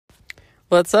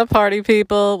What's up, party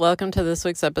people? Welcome to this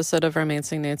week's episode of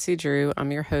Romancing Nancy Drew.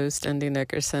 I'm your host, Indy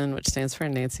Nickerson, which stands for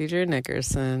Nancy Drew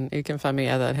Nickerson. You can find me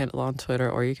at that handle on Twitter,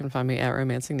 or you can find me at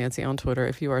Romancing Nancy on Twitter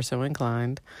if you are so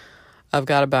inclined. I've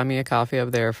got to buy me a coffee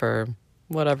up there for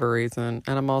whatever reason,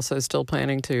 and I'm also still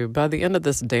planning to, by the end of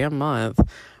this damn month,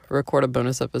 record a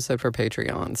bonus episode for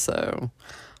Patreon, so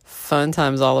fun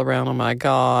times all around. Oh my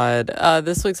God.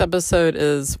 This week's episode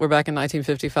is, we're back in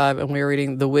 1955 and we're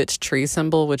reading The Witch Tree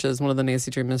Symbol, which is one of the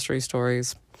Nancy Drew mystery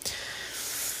stories.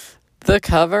 The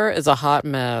cover is a hot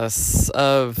mess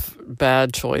of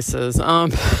bad choices.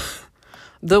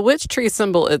 The Witch Tree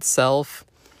Symbol itself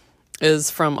is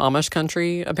from Amish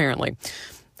country, apparently.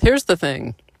 Here's the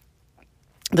thing.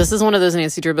 This is one of those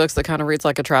Nancy Drew books that kind of reads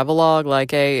like a travelogue,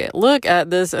 like a look at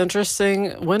this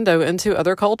interesting window into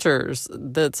other cultures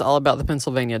that's all about the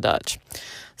Pennsylvania Dutch.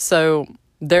 So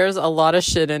there's a lot of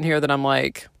shit in here that I'm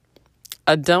like,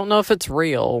 I don't know if it's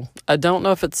real. I don't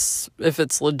know if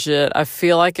it's legit. I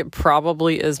feel like it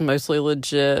probably is mostly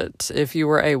legit if you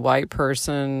were a white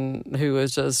person who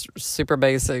was just super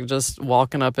basic, just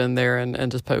walking up in there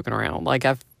and just poking around. Like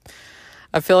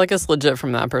I feel like it's legit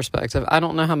from that perspective. I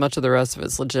don't know how much of the rest of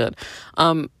it's legit.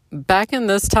 Back in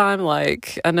this time,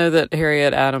 like, I know that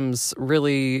Harriet Adams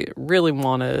really, really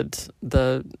wanted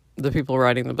the people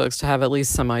writing the books to have at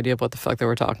least some idea of what the fuck they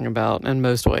were talking about in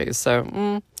most ways.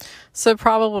 So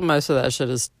probably most of that shit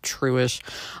is true-ish.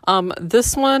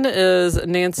 This one is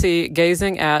Nancy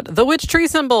gazing at the witch tree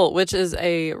symbol, which is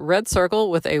a red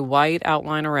circle with a white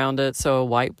outline around it. So a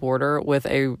white border with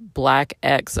a black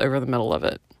X over the middle of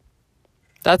it.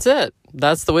 That's it.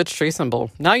 That's the witch tree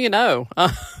symbol. Now you know.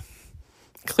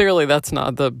 Clearly, that's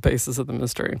not the basis of the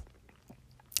mystery.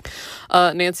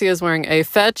 Nancy is wearing a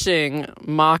fetching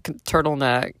mock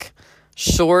turtleneck,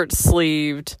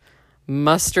 short-sleeved,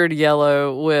 mustard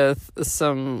yellow with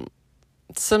some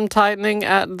tightening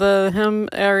at the hem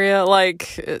area.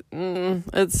 Like,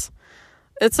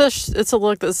 It's a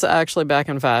look that's actually back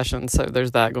in fashion, so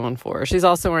there's that going for her. She's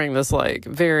also wearing this, like,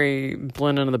 very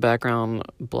blend into the background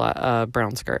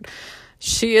brown skirt.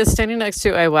 She is standing next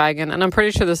to a wagon, and I'm pretty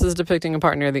sure this is depicting a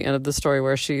part near the end of the story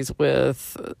where she's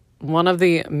with one of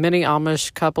the many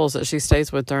Amish couples that she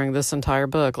stays with during this entire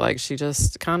book. Like, she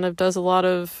just kind of does a lot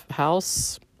of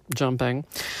house jumping.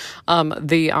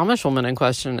 The Amish woman in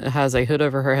question has a hood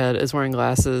over her head, is wearing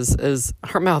glasses,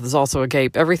 her mouth is also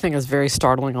agape. Everything is very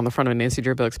startling on the front of Nancy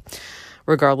Drew books,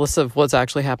 regardless of what's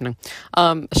actually happening.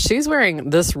 She's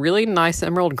wearing this really nice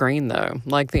emerald green, though,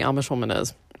 like the Amish woman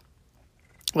is,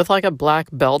 with like a black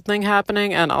belt thing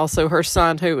happening, and also her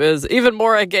son, who is even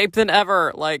more agape than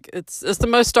ever. Like, it's the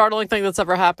most startling thing that's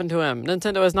ever happened to him.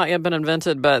 Nintendo has not yet been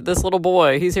invented, but this little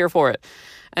boy, he's here for it.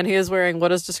 And he is wearing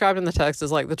what is described in the text as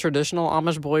like the traditional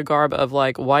Amish boy garb of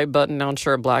like white button-down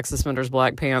shirt, black suspenders,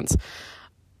 black pants,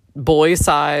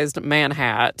 boy-sized man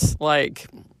hat. Like,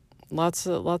 lots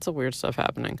of weird stuff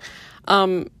happening.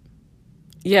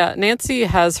 Yeah, Nancy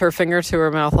has her finger to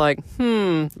her mouth like,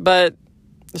 but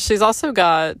she's also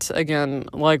got, again,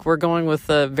 like, we're going with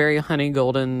the very honey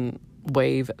golden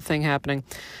wave thing happening.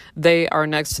 They are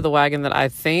next to the wagon that I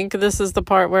think this is the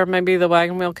part where maybe the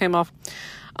wagon wheel came off.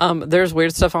 There's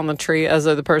weird stuff on the tree, as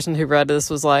though the person who read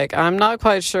this was like, I'm not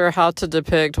quite sure how to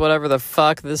depict whatever the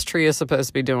fuck this tree is supposed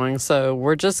to be doing, so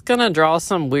we're just gonna draw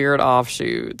some weird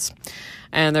offshoots.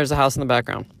 And there's a house in the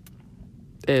background.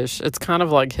 Ish. It's kind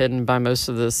of like hidden by most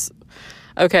of this.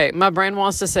 Okay, my brain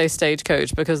wants to say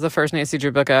Stagecoach because the first Nancy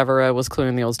Drew book I ever read was Clue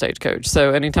in the Old Stagecoach.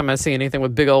 So anytime I see anything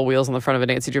with big old wheels on the front of a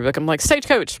Nancy Drew book, I'm like,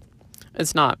 Stagecoach!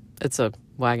 It's not. It's a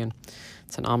wagon.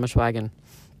 It's an Amish wagon.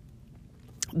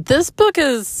 This book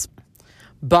is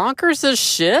bonkers as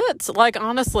shit. Like,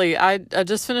 honestly, I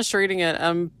just finished reading it.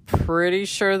 I'm pretty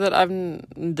sure that I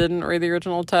didn't read the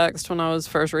original text when I was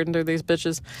first reading through these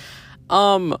bitches.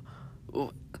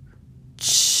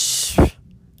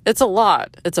 It's a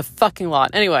lot. It's a fucking lot.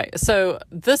 Anyway, so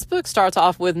this book starts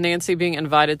off with Nancy being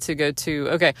invited to go to,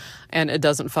 okay, and it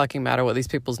doesn't fucking matter what these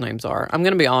people's names are. I'm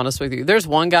going to be honest with you. There's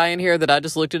one guy in here that I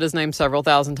just looked at his name several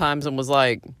thousand times and was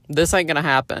like, this ain't going to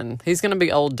happen. He's going to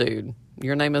be old dude.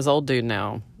 Your name is old dude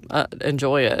now.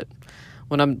 Enjoy it.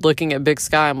 When I'm looking at Big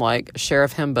Sky, I'm like,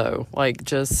 Sheriff Himbo. Like,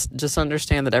 just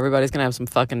understand that everybody's going to have some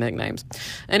fucking nicknames.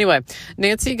 Anyway,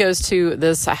 Nancy goes to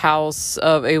this house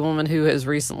of a woman who has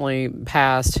recently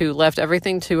passed, who left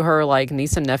everything to her, like,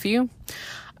 niece and nephew.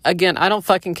 Again, I don't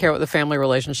fucking care what the family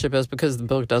relationship is because the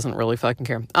book doesn't really fucking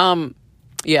care.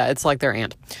 Yeah, it's like their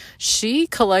aunt. She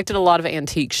collected a lot of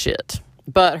antique shit.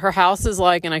 but her house is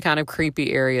like in a kind of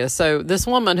creepy area. So this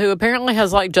woman who apparently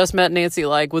has like just met Nancy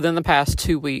like within the past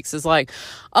 2 weeks is like,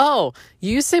 oh,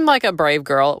 you seem like a brave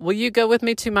girl. Will you go with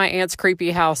me to my aunt's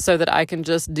creepy house so that I can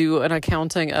just do an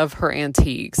accounting of her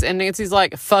antiques? And Nancy's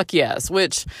like, fuck yes,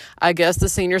 which I guess the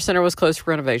senior center was closed for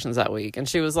renovations that week. And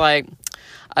she was like,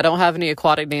 I don't have any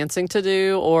aquatic dancing to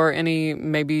do or any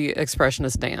maybe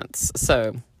expressionist dance.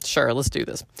 So sure, let's do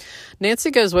this.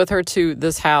 Nancy goes with her to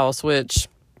this house, which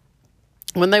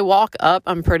when they walk up,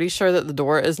 I'm pretty sure that the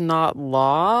door is not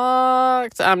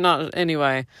locked.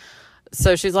 Anyway.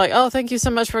 So she's like, oh, thank you so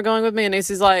much for going with me. And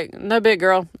Nancy's like, no big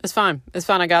girl. It's fine. It's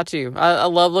fine. I got you. I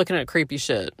love looking at creepy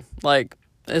shit. Like,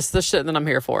 it's the shit that I'm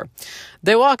here for.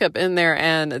 They walk up in there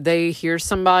and they hear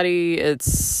somebody.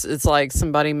 It's like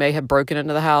somebody may have broken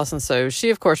into the house. And so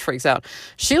she, of course, freaks out.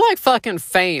 She like fucking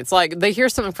faints. Like they hear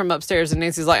something from upstairs and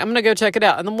Nancy's like, I'm going to go check it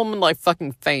out. And the woman like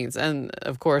fucking faints. And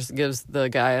of course gives the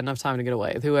guy enough time to get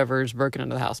away with whoever's broken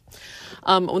into the house.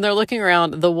 When they're looking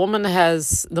around, the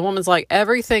woman's like,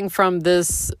 everything from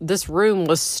this room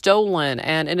was stolen.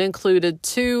 And it included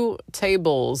 2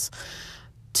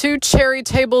 cherry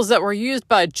tables that were used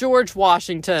by George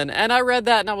Washington. And I read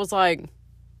that and I was like,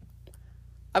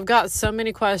 I've got so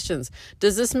many questions.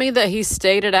 Does this mean that he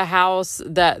stayed at a house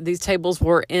that these tables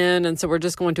were in, and so we're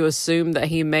just going to assume that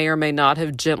he may or may not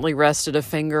have gently rested a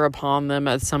finger upon them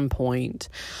at some point?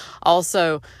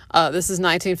 Also, this is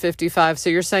 1955, so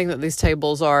you're saying that these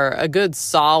tables are a good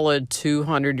solid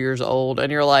 200 years old, and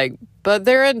you're like, but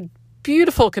they're in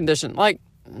beautiful condition. Like,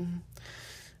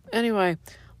 anyway,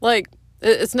 like,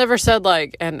 it's never said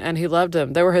like, and he loved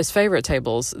them. They were his favorite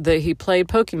tables, that he played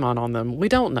Pokemon on them. We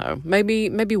don't know. Maybe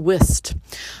whist.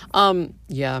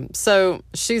 Yeah. So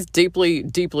she's deeply,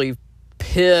 deeply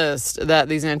pissed that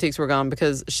these antiques were gone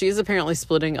because she's apparently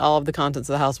splitting all of the contents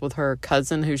of the house with her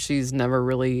cousin who she doesn't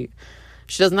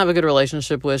have a good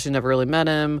relationship with. She never really met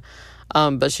him.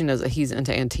 But she knows that he's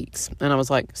into antiques. And I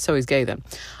was like, so he's gay then.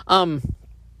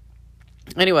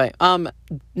 Anyway,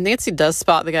 Nancy does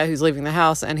spot the guy who's leaving the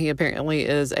house, and he apparently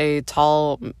is a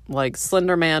tall, like,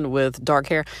 slender man with dark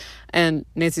hair. And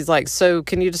Nancy's like, so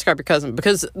can you describe your cousin?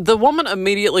 Because the woman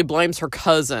immediately blames her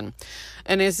cousin.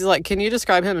 And Nancy's like, can you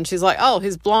describe him? And she's like, oh,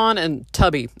 he's blonde and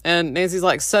tubby. And Nancy's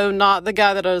like, so not the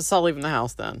guy that I saw leaving the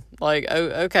house then. Like, oh,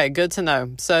 okay, good to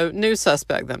know. So new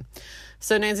suspect then.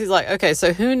 So Nancy's like, okay,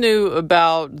 so who knew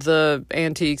about the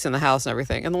antiques in the house and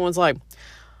everything? And the one's like,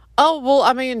 oh, well,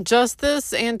 I mean, just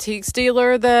this antique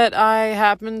dealer that I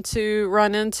happened to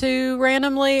run into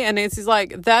randomly. And Nancy's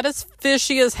like, that is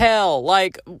fishy as hell.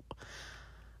 Like,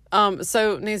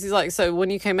 so Nancy's like, so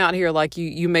when you came out here, like,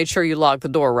 you made sure you locked the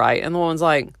door, right? And the woman's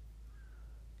like,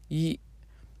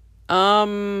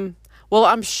 well,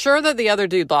 I'm sure that the other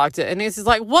dude locked it. And Nancy's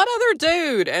like, what other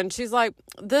dude? And she's like,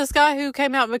 this guy who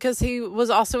came out because he was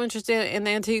also interested in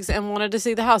the antiques and wanted to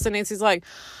see the house. And Nancy's like,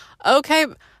 okay,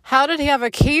 how did he have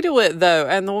a key to it though?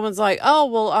 And the woman's like, oh,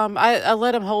 well, I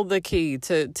let him hold the key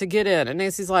to get in. And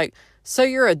Nancy's like, so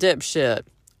you're a dipshit.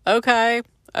 Okay,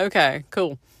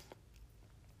 cool.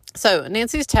 So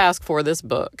Nancy's task for this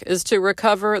book is to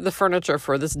recover the furniture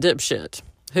for this dipshit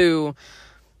who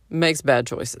makes bad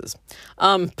choices.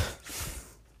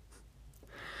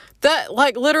 That,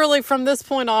 like, literally from this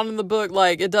point on in the book,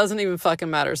 like, it doesn't even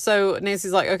fucking matter. So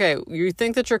Nancy's like, okay, you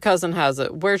think that your cousin has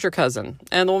it. Where's your cousin?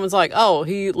 And the woman's like, oh,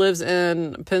 he lives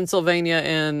in Pennsylvania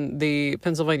in the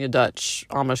Pennsylvania Dutch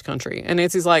Amish country. And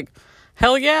Nancy's like,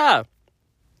 hell yeah.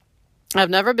 I've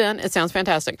never been. It sounds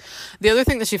fantastic. The other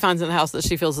thing that she finds in the house that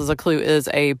she feels is a clue is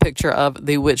a picture of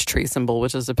the witch tree symbol,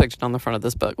 which is depicted on the front of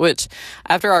this book, which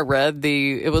after I read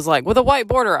it was like with a white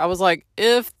border. I was like,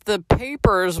 if the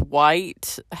paper's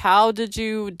white, how did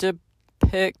you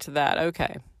depict that?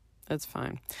 Okay, that's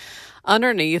fine.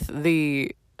 Underneath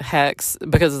the hex,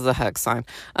 because it's a hex sign,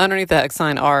 underneath the hex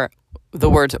sign are the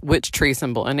words witch tree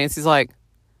symbol. And Nancy's like,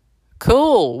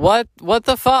 cool, what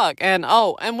the fuck? And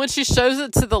when she shows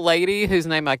it to the lady whose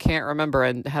name I can't remember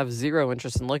and have zero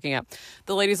interest in looking at,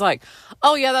 the lady's like,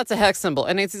 oh yeah, that's a hex symbol.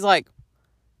 And Nancy's like,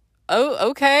 oh,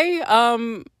 okay,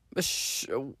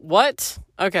 what?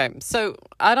 Okay, so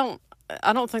I don't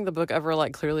think the book ever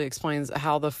like clearly explains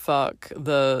how the fuck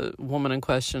the woman in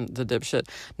question, the dipshit,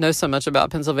 knows so much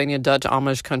about Pennsylvania Dutch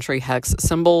Amish country hex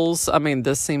symbols. I mean,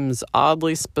 this seems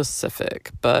oddly specific,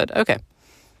 but okay,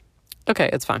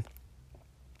 it's fine.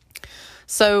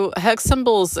 So hex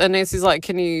symbols, and Nancy's like,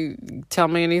 can you tell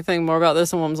me anything more about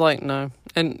this? And woman's like, no.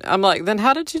 And I'm like, then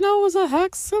how did you know it was a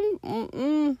hex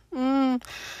symbol?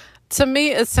 To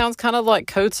me, it sounds kind of like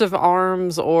coats of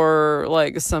arms or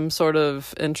like some sort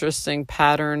of interesting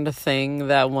patterned thing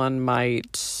that one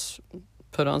might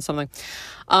put on something.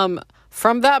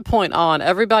 From that point on,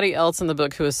 everybody else in the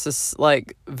book who is just,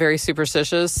 like, very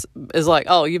superstitious is like,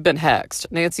 oh, you've been hexed.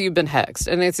 Nancy, you've been hexed.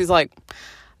 And Nancy's like,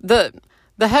 the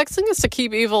hexing is to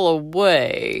keep evil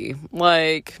away,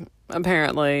 like,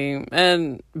 apparently.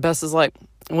 And Bess is like,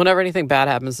 whenever anything bad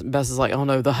happens, Bess is like, oh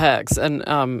no, the hex. And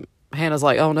Hannah's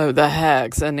like, oh no, the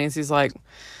hex. And Nancy's like,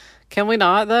 can we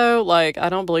not though? Like, I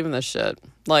don't believe in this shit.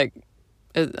 Like,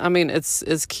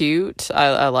 it's cute.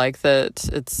 I like that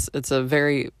it's a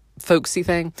very folksy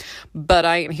thing, but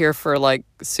I ain't here for like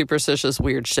superstitious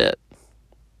weird shit.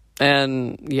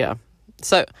 And yeah,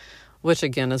 so, which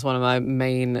again is one of my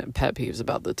main pet peeves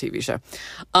about the TV show.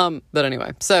 But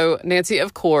anyway, so Nancy,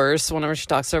 of course, whenever she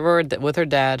talks over with her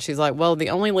dad, she's like, well,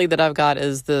 the only lead that I've got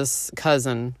is this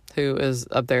cousin who is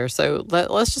up there. So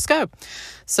let's just go.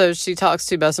 So she talks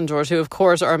to Bess and George, who of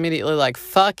course are immediately like,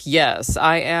 fuck yes,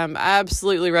 I am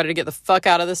absolutely ready to get the fuck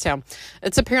out of this town.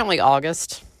 It's apparently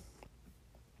August.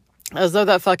 As though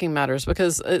that fucking matters,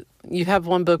 because you have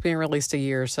one book being released a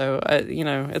year. So,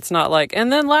 it's not like, and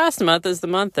then last month is the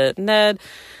month that Ned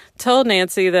told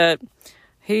Nancy that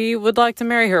he would like to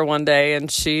marry her one day, and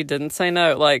she didn't say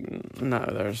no. Like, no,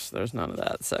 there's none of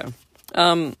that. So,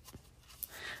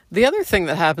 the other thing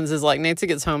that happens is, like, Nancy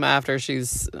gets home after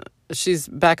she's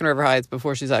back in River Heights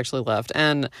before she's actually left,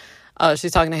 and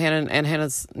she's talking to Hannah,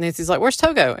 and Nancy's like, where's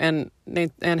Togo? And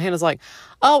Hannah's like,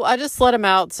 oh, I just let him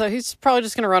out, so he's probably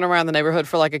just going to run around the neighborhood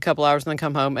for like a couple hours and then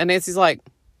come home. And Nancy's like,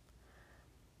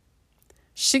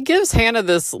 she gives Hannah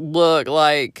this look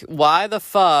like, why the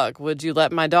fuck would you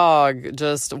let my dog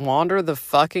just wander the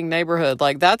fucking neighborhood?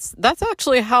 Like, that's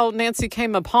actually how Nancy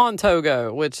came upon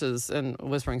Togo, which is in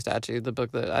Whispering Statue, the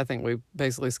book that I think we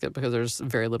basically skipped because there's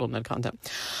very little Ned content.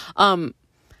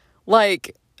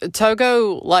 Like,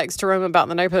 Togo likes to roam about in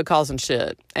the neighborhood causing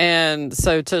shit. And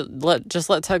so to let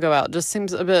Togo out just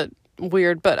seems a bit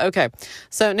weird, but okay.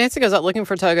 So Nancy goes out looking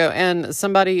for Togo, and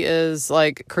somebody is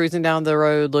like cruising down the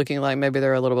road looking like maybe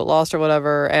they're a little bit lost or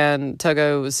whatever. And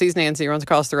Togo sees Nancy, runs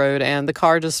across the road, and the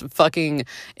car just fucking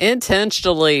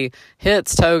intentionally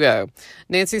hits Togo.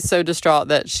 Nancy's so distraught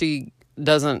that she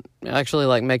doesn't actually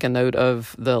like make a note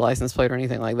of the license plate or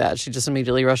anything like that. She just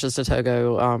immediately rushes to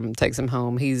Togo, takes him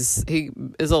home. He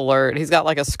is alert. He's got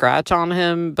like a scratch on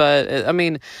him, but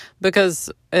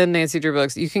because in Nancy Drew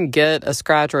books you can get a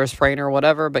scratch or a sprain or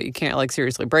whatever, but you can't like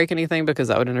seriously break anything because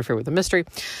that would interfere with the mystery.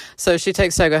 So she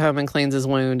takes Togo home and cleans his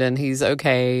wound, and he's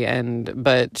okay.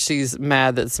 But she's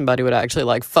mad that somebody would actually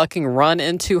like fucking run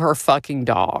into her fucking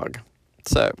dog.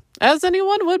 So as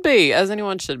anyone would be, as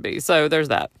anyone should be. So there's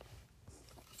that.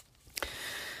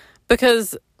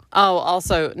 Because,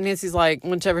 also, Nancy's like,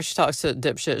 whenever she talks to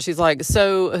Dipshit, she's like,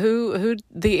 so who,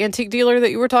 the antique dealer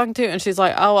that you were talking to? And she's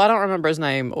like, oh, I don't remember his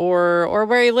name, or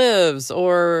where he lives,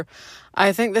 or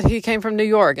I think that he came from New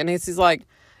York. And Nancy's like,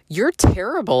 you're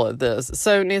terrible at this.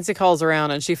 So Nancy calls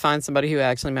around, and she finds somebody who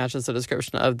actually matches the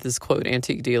description of this, quote,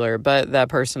 antique dealer. But that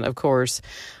person, of course,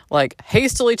 like,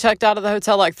 hastily checked out of the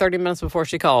hotel like 30 minutes before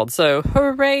she called. So,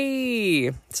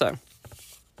 hooray! So,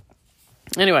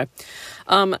 anyway,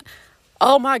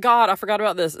 oh my God, I forgot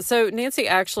about this. So Nancy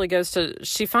actually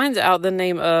she finds out the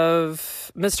name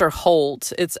of Mr.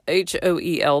 Holt. It's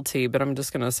Hoelt, but I'm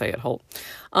just going to say it Holt.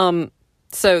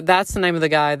 So that's the name of the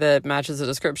guy that matches the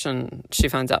description, she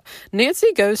finds out.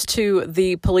 Nancy goes to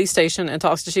the police station and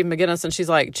talks to Chief McGinnis, and she's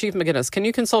like, Chief McGinnis, can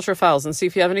you consult your files and see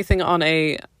if you have anything on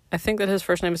I think that his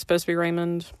first name is supposed to be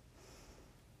Raymond.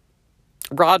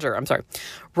 Roger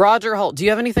Holt. Do you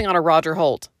have anything on a Roger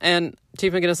Holt? And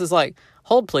Chief McGinnis is like,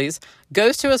 hold please,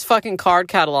 goes to his fucking card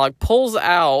catalog, pulls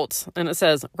out, and it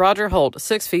says, Roger Holt,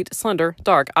 6 feet, slender,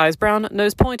 dark, eyes brown,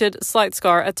 nose pointed, slight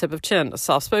scar at tip of chin,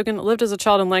 soft-spoken, lived as a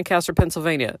child in Lancaster,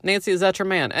 Pennsylvania. Nancy, is that your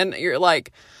man? And you're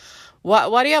like,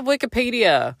 why do you have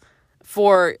Wikipedia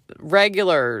for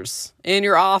regulars in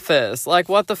your office? Like,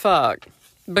 what the fuck?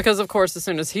 Because, of course, as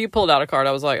soon as he pulled out a card,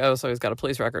 I was like, oh, so he's got a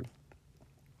police record.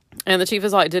 And the chief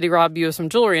is like, did he rob you of some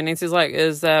jewelry? And Nancy's like,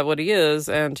 is that what he is?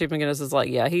 And Chief McGinnis is like,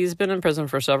 yeah, he's been in prison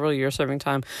for several years serving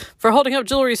time for holding up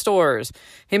jewelry stores.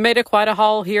 He made quite a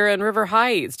haul here in River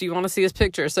Heights. Do you want to see his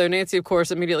picture? So Nancy, of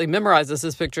course, immediately memorizes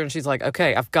his picture, and she's like,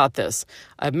 okay, I've got this.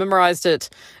 I've memorized it.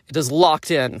 It is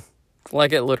locked in.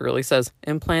 Like it literally says,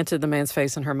 implanted the man's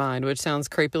face in her mind, which sounds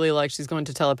creepily like she's going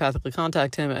to telepathically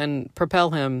contact him and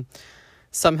propel him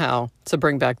somehow to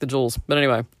bring back the jewels. But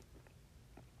anyway.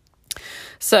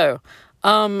 So,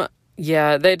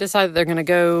 yeah, they decide that they're going to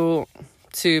go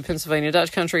to Pennsylvania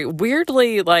Dutch country.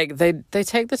 Weirdly, like, they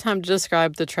take the time to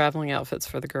describe the traveling outfits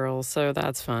for the girls, so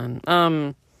that's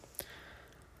fun.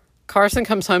 Carson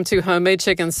comes home to homemade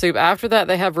chicken soup. After that,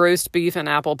 they have roast beef and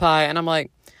apple pie, and I'm like,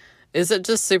 Is it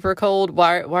just super cold?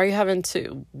 Why are you having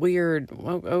two? Weird.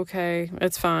 Okay,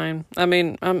 it's fine. I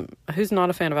mean, who's not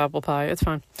a fan of apple pie? It's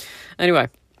fine. Anyway.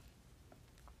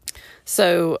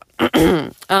 So,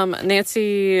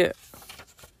 Nancy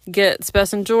gets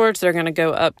Bess and George. They're going to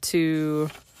go up to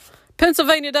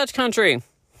Pennsylvania Dutch country.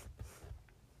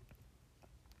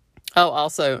 Oh,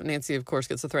 also, Nancy, of course,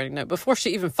 gets a threatening note before she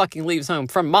even fucking leaves home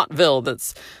from Montville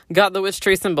that's got the witch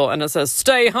tree symbol, and it says,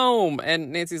 stay home.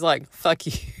 And Nancy's like, fuck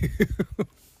you.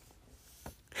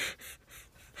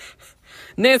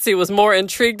 Nancy was more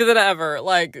intrigued than ever.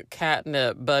 Like,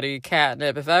 catnip, buddy,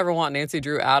 catnip. If I ever want Nancy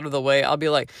Drew out of the way, I'll be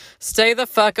like, stay the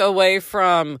fuck away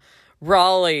from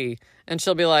Raleigh. And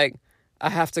she'll be like, I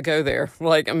have to go there,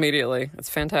 like, immediately. It's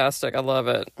fantastic. I love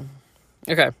it.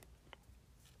 Okay.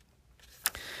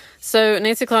 So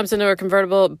Nancy climbs into her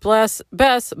convertible.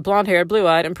 Bess, blonde-haired,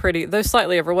 blue-eyed, and pretty, though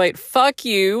slightly overweight. Fuck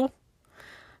you.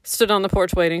 Stood on the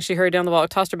porch waiting. She hurried down the walk,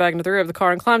 tossed her bag into the rear of the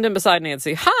car, and climbed in beside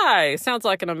Nancy. Hi! Sounds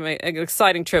like an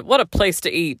exciting trip. What a place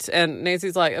to eat. And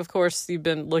Nancy's like, of course, you've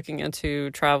been looking into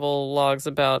travel logs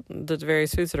about the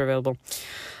various foods that are available.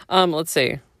 Let's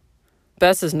see.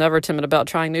 Bess is never timid about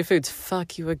trying new foods.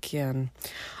 Fuck you again.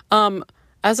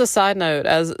 As a side note,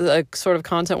 as a sort of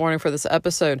content warning for this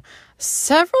episode,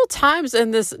 several times in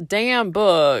this damn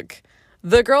book,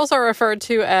 the girls are referred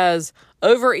to as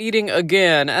overeating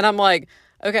again. And I'm like,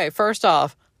 okay, first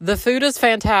off, the food is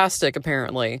fantastic,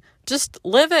 apparently. Just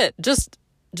live it. Just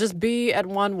be at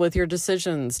one with your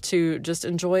decisions to just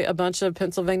enjoy a bunch of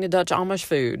Pennsylvania Dutch Amish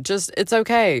food. It's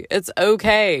okay. It's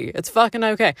okay. It's fucking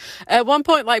okay. At one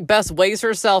point, like, Bess weighs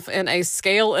herself in a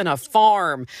scale in a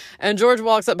farm, and George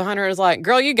walks up behind her and is like,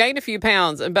 girl, you gained a few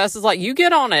pounds. And Bess is like, you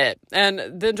get on it.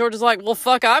 And then George is like, well,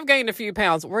 fuck, I've gained a few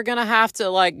pounds. We're going to have to,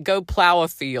 like, go plow a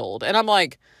field. And I'm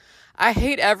like, I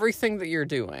hate everything that you're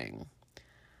doing.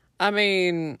 I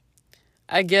mean,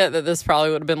 I get that this probably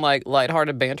would have been, like,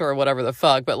 lighthearted banter or whatever the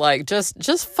fuck, but, like,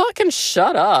 just fucking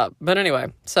shut up. But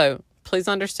anyway, so please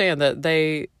understand that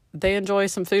they enjoy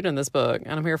some food in this book,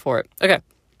 and I'm here for it. Okay.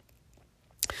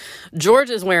 George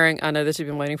is wearing, I know that you've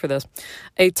been waiting for this,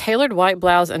 a tailored white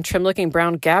blouse and trim-looking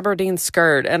brown gabardine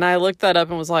skirt. And I looked that up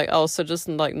and was like, oh, so just,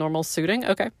 like, normal suiting?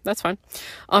 Okay, that's fine.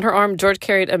 On her arm, George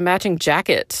carried a matching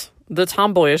jacket. The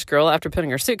tomboyish girl, after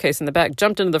putting her suitcase in the back,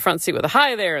 jumped into the front seat with a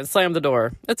hi there and slammed the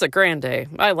door. It's a grand day.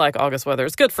 I like August weather.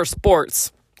 It's good for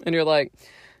sports. And you're like,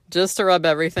 just to rub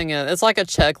everything in. It's like a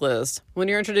checklist. When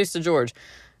you're introduced to George,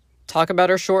 talk about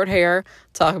her short hair,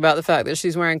 talk about the fact that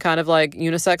she's wearing kind of like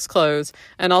unisex clothes,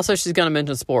 and also she's going to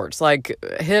mention sports. Like,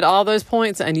 hit all those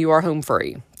points and you are home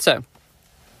free. So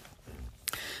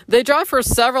they drive for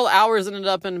several hours and ended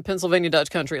up in Pennsylvania Dutch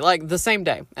country, like the same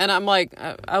day. And I'm like,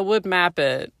 I would map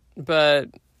it, but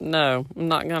no, I'm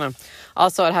not gonna.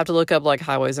 Also, I'd have to look up like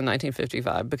highways in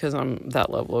 1955 because I'm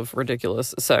that level of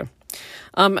ridiculous. So,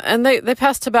 and they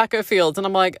pass tobacco fields, and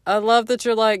I'm like, I love that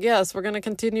you're like, yes, we're gonna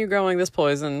continue growing this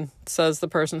poison, says the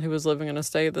person who was living in a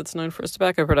state that's known for its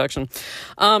tobacco production.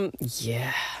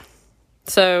 Yeah.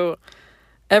 So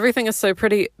everything is so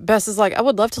pretty. Bess is like, I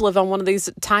would love to live on one of these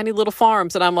tiny little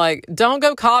farms, and I'm like, don't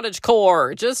go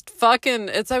cottagecore. Just fucking,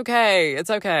 it's okay.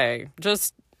 It's okay.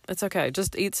 It's okay.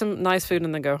 Just eat some nice food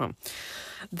and then go home.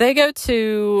 They go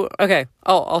to... Okay.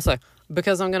 Oh, also,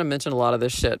 because I'm going to mention a lot of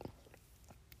this shit.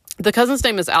 The cousin's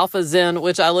name is Alpha Zen,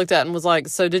 which I looked at and was like,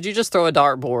 so did you just throw a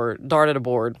dart at a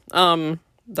board?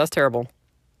 That's terrible.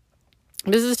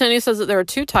 Mrs. Tenney says that there are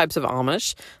two types of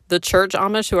Amish. The church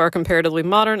Amish, who are comparatively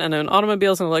modern and own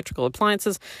automobiles and electrical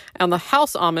appliances, and the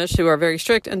house Amish, who are very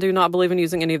strict and do not believe in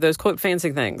using any of those, quote,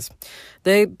 fancy things.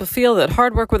 They feel that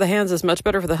hard work with the hands is much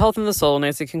better for the health and the soul,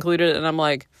 Nancy concluded, and I'm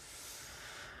like,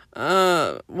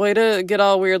 way to get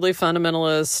all weirdly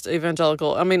fundamentalist,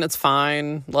 evangelical. I mean, it's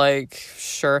fine, like,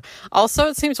 sure. Also,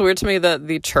 it seems weird to me that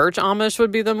the church Amish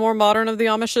would be the more modern of the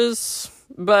Amishes,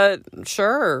 but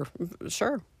sure.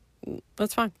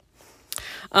 That's fine.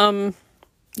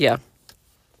 Yeah.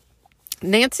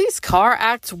 Nancy's car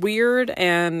acts weird,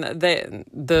 and the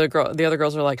other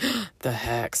girls are like, the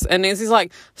hex. And Nancy's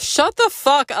like, shut the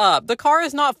fuck up. The car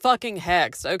is not fucking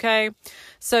hexed, okay?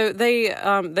 So they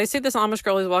see this Amish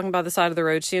girl who's walking by the side of the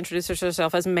road. She introduces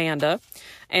herself as Amanda,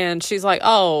 and she's like,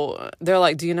 oh, they're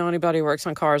like, do you know anybody who works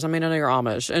on cars? I mean, I know you're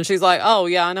Amish. And she's like, oh,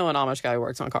 yeah, I know an Amish guy who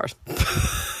works on cars.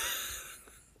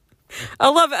 I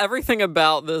love everything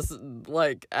about this,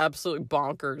 like, absolute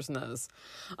bonkersness.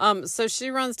 So she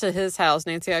runs to his house.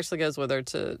 Nancy actually goes with her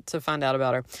to find out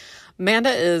about her.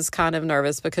 Amanda is kind of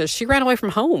nervous because she ran away from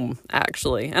home,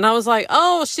 actually. And I was like,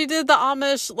 oh, she did the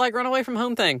Amish, like, run away from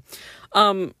home thing.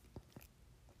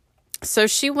 So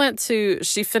she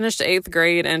finished 8th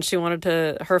grade, and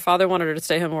her father wanted her to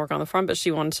stay home and work on the farm, but she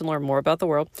wanted to learn more about the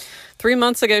world. 3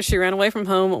 months ago, she ran away from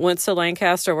home, went to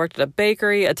Lancaster, worked at a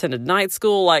bakery, attended night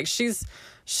school. Like, she's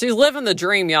living the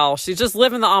dream, y'all. She's just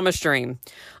living the Amish dream.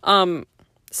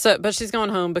 But she's going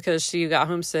home because she got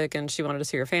homesick and she wanted to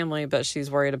see her family, but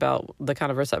she's worried about the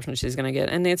kind of reception she's going to get.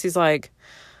 And Nancy's like,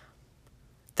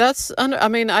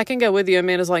 I can go with you.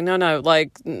 Amanda's like, no,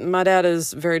 like, my dad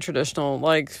is very traditional.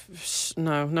 Like,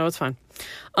 no, it's fine.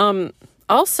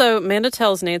 Also, Amanda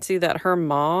tells Nancy that her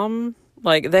mom,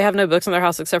 like, they have no books in their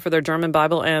house except for their German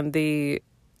Bible and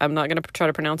I'm not going to try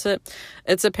to pronounce it.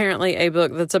 It's apparently a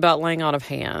book that's about laying on of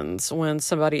hands when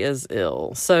somebody is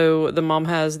ill. So the mom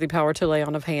has the power to lay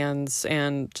on of hands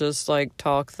and just, like,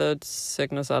 talk the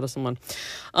sickness out of someone.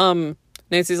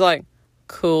 Nancy's like,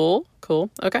 cool,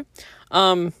 okay.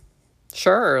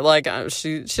 Sure. Like,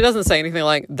 she doesn't say anything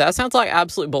like, that sounds like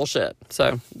absolute bullshit.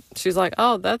 So she's like,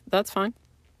 oh, that's fine.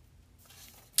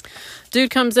 Dude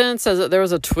comes in, says that there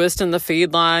was a twist in the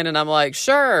feed line, and I'm like,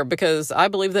 sure, because I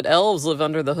believe that elves live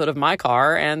under the hood of my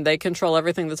car, and they control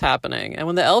everything that's happening. And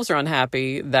when the elves are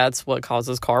unhappy, that's what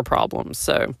causes car problems.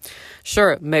 So,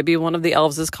 sure, maybe one of the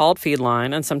elves is called feed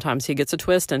line, and sometimes he gets a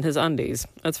twist in his undies.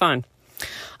 That's fine.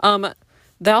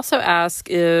 They also ask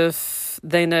if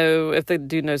the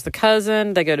dude knows the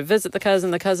cousin. They go to visit the cousin.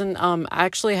 The cousin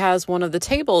actually has one of the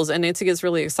tables, and Nancy gets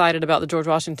really excited about the George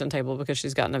Washington table because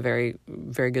she's gotten a very,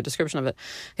 very good description of it.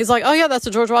 He's like, oh yeah, that's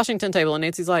a George Washington table. And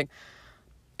Nancy's like,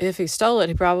 if he stole it,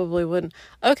 he probably wouldn't.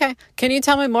 Okay, can you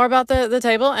tell me more about the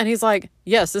table? And he's like,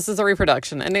 yes, this is a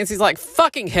reproduction. And Nancy's like,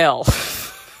 fucking hell.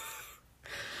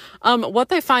 What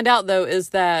they find out, though, is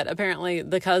that apparently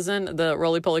the cousin, the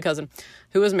roly-poly cousin,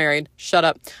 who is married, shut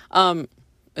up,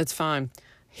 it's fine.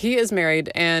 He is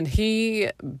married, and he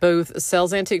both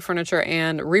sells antique furniture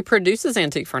and reproduces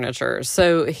antique furniture.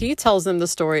 So he tells them the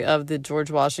story of the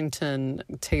George Washington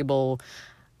table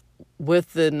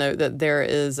with the note that there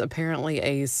is apparently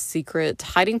a secret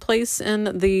hiding place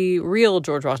in the real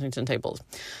George Washington tables.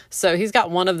 So he's got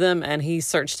one of them, and he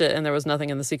searched it, and there was nothing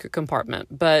in the secret compartment.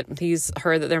 But he's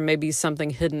heard that there may be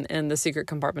something hidden in the secret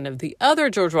compartment of the other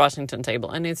George Washington table.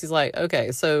 And Nancy's like,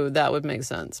 okay, so that would make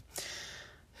sense.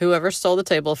 Whoever stole the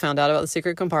table found out about the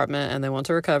secret compartment, and they want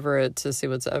to recover it to see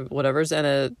whatever's in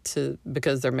it,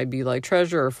 because there may be like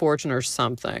treasure or fortune or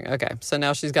something. Okay, so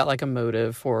now she's got like a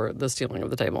motive for the stealing of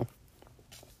the table.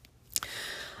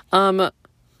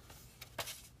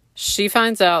 She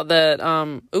finds out that,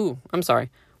 I'm sorry.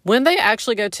 When they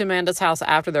actually go to Amanda's house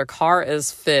after their car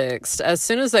is fixed, as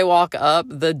soon as they walk up,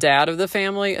 the dad of the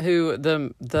family, who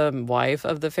the wife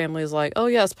of the family is like, oh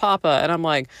yes, Papa. And I'm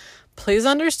like, please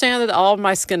understand that all of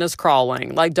my skin is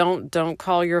crawling. Like, don't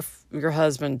call your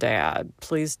husband dad.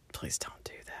 Please don't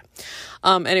do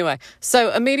that. Anyway,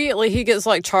 so immediately he gets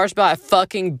like charged by a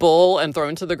fucking bull and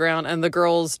thrown to the ground, and the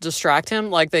girls distract him.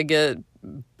 Like, they get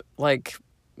like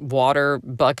water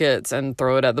buckets and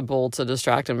throw it at the bull to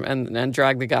distract him and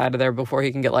drag the guy to there before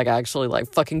he can get like actually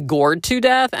like fucking gored to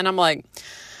death. And I'm like,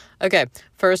 okay,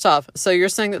 first off, so you're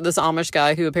saying that this Amish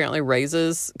guy who apparently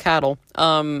raises cattle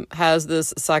has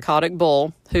this psychotic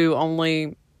bull who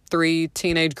only 3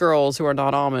 teenage girls who are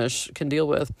not Amish can deal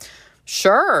with?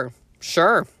 Sure.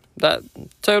 That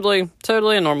totally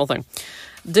a normal thing.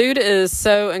 Dude is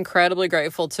so incredibly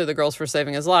grateful to the girls for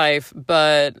saving his life,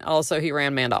 but also he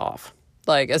ran Amanda off.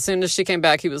 Like, as soon as she came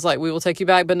back, he was like, we will take you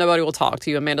back, but nobody will talk to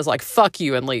you. Amanda's like, fuck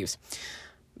you, and leaves.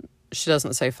 She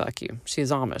doesn't say fuck you. She's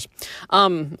Amish.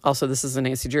 Also, this is a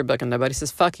Nancy Drew book, and nobody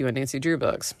says fuck you in Nancy Drew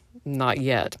books. Not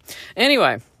yet.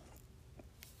 Anyway.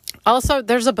 Also,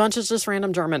 there's a bunch of just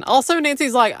random German. Also,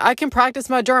 Nancy's like, I can practice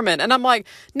my German. And I'm like,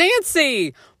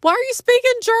 Nancy, why are you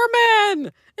speaking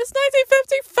German? It's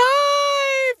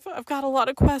 1955. I've got a lot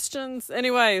of questions.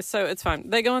 Anyway, so it's fine.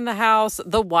 They go in the house.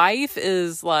 The wife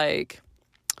is like,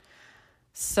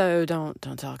 so don't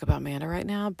talk about Amanda right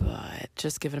now, but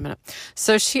just give it a minute.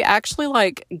 So she actually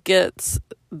like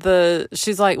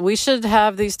she's like, we should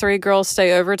have these 3 girls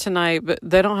stay over tonight, but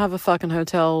they don't have a fucking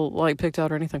hotel like picked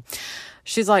out or anything.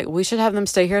 She's like, we should have them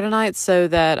stay here tonight so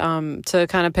that, to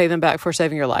kind of pay them back for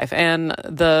saving your life. And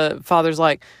the father's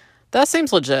like, that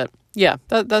seems legit. Yeah,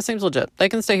 that seems legit. They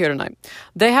can stay here tonight.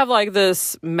 They have like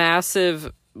this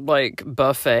massive like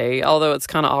buffet, although it's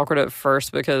kind of awkward at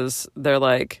first because they're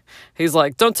like, he's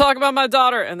like, don't talk about my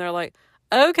daughter. And they're like,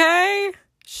 okay,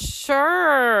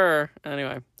 sure.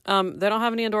 Anyway, they don't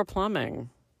have any indoor plumbing.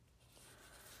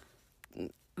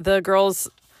 The girls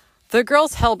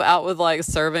help out with like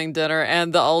serving dinner,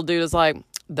 and the old dude is like,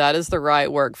 that is the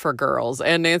right work for girls.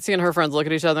 And Nancy and her friends look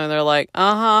at each other and they're like,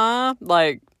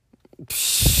 like,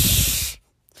 psh.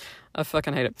 I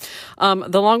fucking hate it.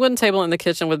 The long wooden table in the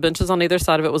kitchen with benches on either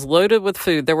side of it was loaded with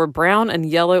food. There were brown and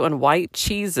yellow and white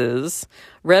cheeses,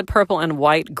 red, purple, and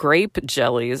white grape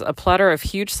jellies, a platter of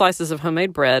huge slices of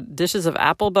homemade bread, dishes of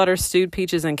apple butter, stewed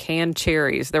peaches, and canned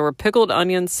cherries. There were pickled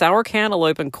onions, sour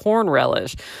cantaloupe, and corn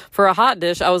relish. For a hot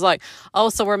dish, I was like, oh,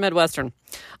 so we're Midwestern.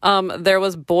 There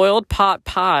was boiled pot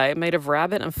pie made of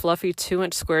rabbit and fluffy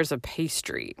 2-inch squares of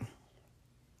pastry.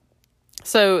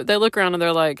 So they look around and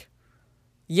they're like,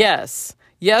 yes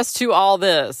to all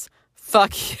this.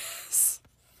 Fuck yes.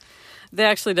 They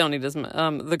actually don't eat as much.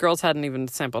 The girls hadn't even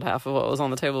sampled half of what was on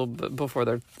the table before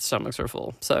their stomachs were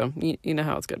full. So you know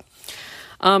how it's good.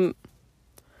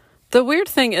 The weird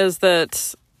thing is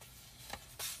that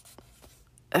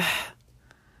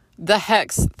the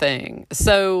hex thing.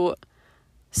 So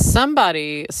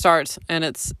somebody starts, and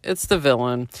it's the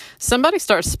villain. Somebody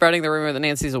starts spreading the rumor that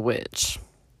Nancy's a witch.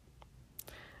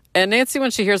 And Nancy,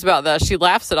 when she hears about that, she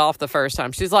laughs it off the first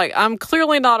time. She's like, I'm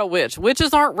clearly not a witch.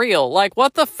 Witches aren't real. Like,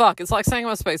 what the fuck? It's like saying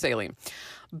I'm a space alien.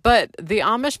 But the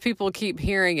Amish people keep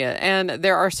hearing it. And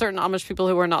there are certain Amish people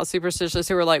who are not superstitious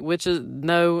who are like, witches,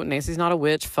 no, Nancy's not a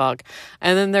witch, fuck.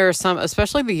 And then there are some,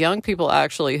 especially the young people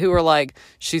actually, who are like,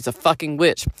 she's a fucking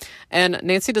witch. And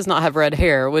Nancy does not have red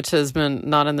hair, which has been,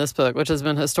 not in this book, which has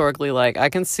been historically like, I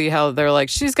can see how they're like,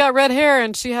 she's got red hair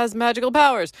and she has magical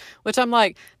powers. Which I'm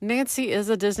like, Nancy is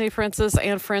a Disney princess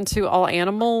and friend to all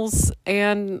animals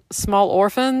and small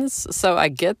orphans. So I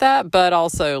get that, but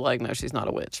also like, no, she's not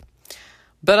a witch.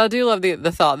 But I do love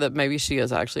the thought that maybe she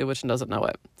is actually a witch and doesn't know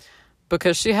it.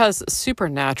 Because she has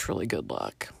supernaturally good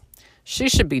luck. She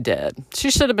should be dead.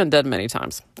 She should have been dead many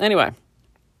times. Anyway.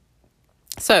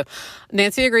 So,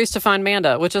 Nancy agrees to find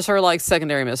Manda, which is her, like,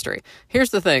 secondary mystery. Here's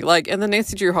the thing. Like, in the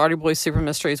Nancy Drew Hardy Boys Super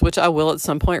Mysteries, which I will at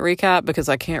some point recap because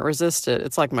I can't resist it.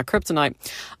 It's like my kryptonite.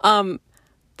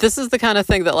 This is the kind of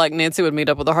thing that, like, Nancy would meet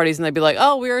up with the Hardys and they'd be like,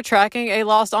 oh, we are tracking a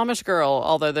lost Amish girl.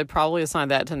 Although they'd probably assign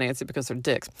that to Nancy because they're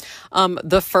dicks.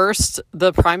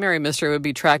 The primary mystery would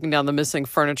be tracking down the missing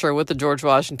furniture with the George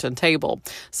Washington table.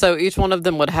 So each one of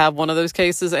them would have one of those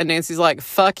cases. And Nancy's like,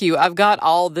 fuck you. I've got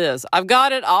all this. I've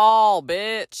got it all,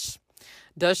 bitch.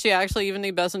 Does she actually even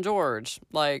need Bess and George?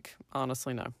 Like,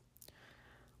 honestly, no.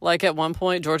 Like, at one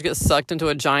point, George gets sucked into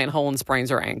a giant hole and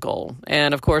sprains her ankle.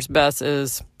 And, of course, Bess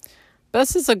is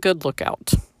a good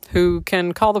lookout who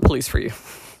can call the police for you.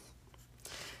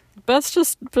 Bess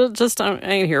just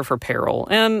ain't here for peril.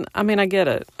 And, I mean, I get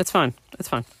it. It's fine. It's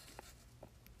fine.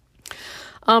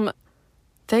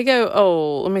 They go,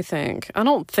 oh, let me think. I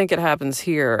don't think it happens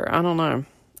here. I don't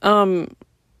know.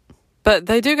 But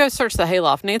they do go search the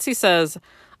hayloft. Nancy says,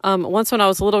 once when I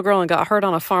was a little girl and got hurt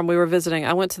on a farm we were visiting,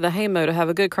 I went to the haymow to have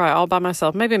a good cry all by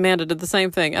myself. Maybe Amanda did the same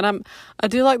thing. And I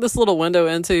do like this little window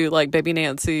into like baby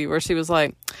Nancy where she was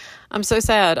like, I'm so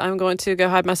sad. I'm going to go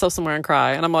hide myself somewhere and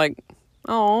cry. And I'm like,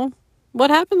 oh,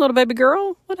 what happened, little baby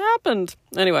girl? What happened?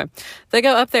 Anyway, they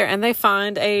go up there and they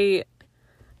find a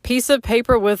piece of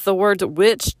paper with the word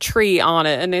witch tree on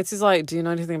it. And Nancy's like, do you know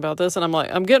anything about this? And I'm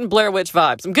like, I'm getting Blair Witch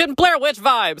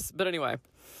vibes. But anyway.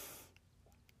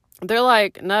 They're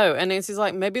like, no. And Nancy's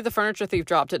like, maybe the furniture thief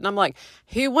dropped it. And I'm like,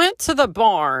 he went to the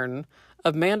barn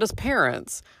of Amanda's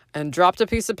parents and dropped a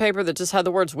piece of paper that just had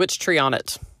the words witch tree on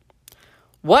it.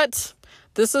 What?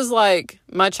 This is like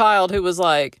my child who was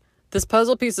like, this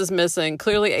puzzle piece is missing.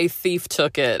 Clearly a thief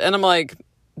took it. And I'm like,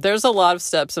 there's a lot of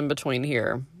steps in between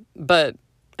here. But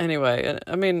anyway,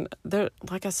 I mean,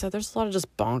 like I said, there's a lot of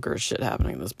just bonkers shit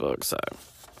happening in this book, so...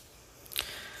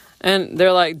 And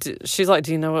they're like, she's like,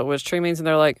 do you know what witch tree means? And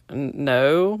they're like,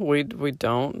 no, we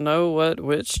don't know what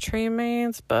witch tree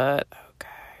means, but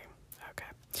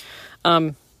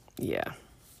okay. Yeah.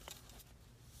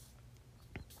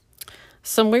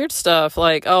 Some weird stuff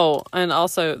like, oh, and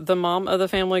also the mom of the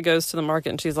family goes to the market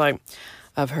and she's like,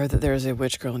 I've heard that there's a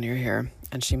witch girl near here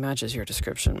and she matches your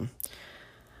description.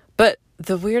 But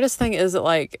the weirdest thing is that,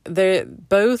 like,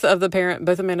 both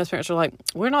Amanda's parents are like,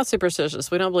 we're not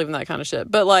superstitious. We don't believe in that kind of shit.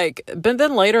 But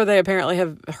then later they apparently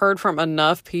have heard from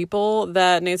enough people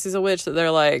that Nancy's a witch that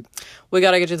they're like, we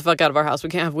got to get you the fuck out of our house. We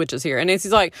can't have witches here. And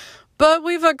Nancy's like, but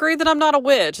we've agreed that I'm not a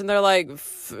witch. And they're like,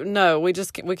 no, we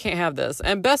can't have this.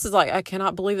 And Bess is like, I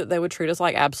cannot believe that they would treat us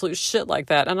like absolute shit like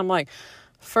that. And I'm like,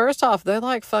 first off, they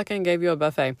like fucking gave you a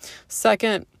buffet.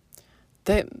 Second,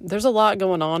 there's a lot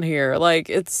going on here. Like,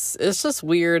 it's just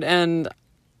weird. And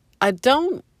I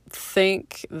don't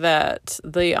think that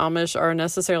the Amish are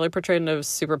necessarily portrayed in a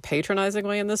super patronizing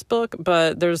way in this book,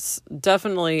 but there's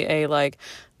definitely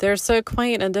they're so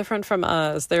quaint and different from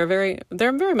us. They're very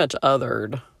much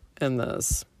othered in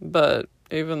this, but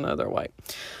even though they're white.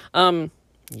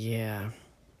 Yeah.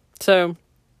 So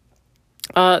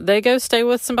They go stay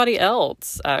with somebody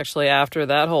else, actually, after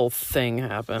that whole thing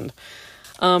happened.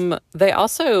 They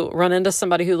also run into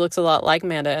somebody who looks a lot like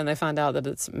Manda, and they find out that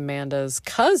it's Manda's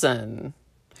cousin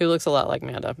who looks a lot like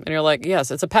Manda. And you're like, yes,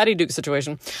 it's a Patty Duke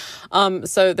situation.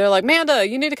 So they're like, Manda,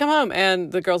 you need to come home.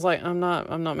 And the girl's like, I'm not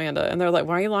Manda. And they're like,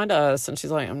 why are you lying to us? And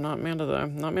she's like, I'm not Manda though.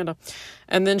 I'm not Manda.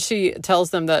 And then she tells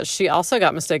them that she also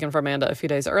got mistaken for Manda a few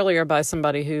days earlier by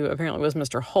somebody who apparently was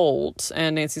Mr. Holt.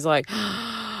 And Nancy's like,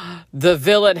 the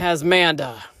villain has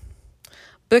Manda.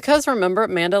 Because remember,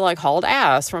 Manda hauled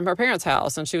ass from her parents'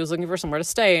 house and she was looking for somewhere to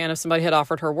stay. And if somebody had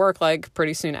offered her work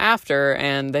pretty soon after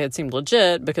and they had seemed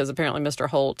legit, because apparently Mr.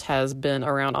 Holt has been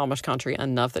around Amish country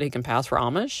enough that he can pass for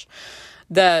Amish,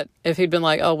 that if he'd been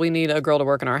like, oh, we need a girl to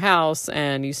work in our house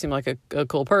and you seem like a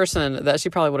cool person, that she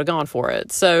probably would have gone for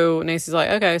it. So Nancy's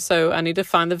like, okay, so I need to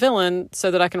find the villain so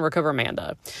that I can recover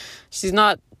Manda. She's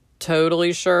not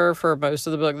totally sure for most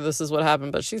of the book that this is what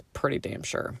happened, but she's pretty damn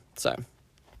sure. So...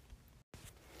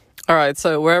 all right,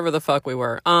 so wherever the fuck we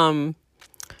were,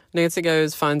 Nancy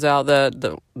finds out that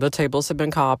the tables have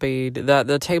been copied, that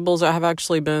the tables have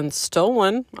actually been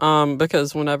stolen,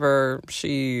 because whenever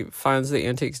she finds the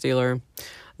antiques dealer,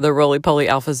 the roly-poly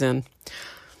Alpha's in.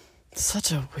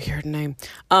 Such a weird name.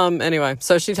 Anyway,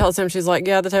 so she tells him, she's like,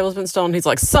 yeah, the table's been stolen. He's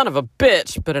like, son of a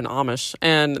bitch, but in Amish.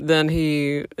 And then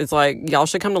he is like, y'all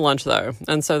should come to lunch, though.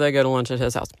 And so they go to lunch at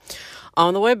his house.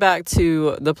 On the way back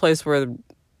to the place where...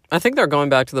 I think they're going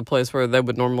back to the place where they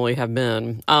would normally have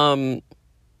been.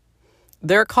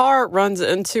 Their car runs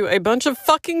into a bunch of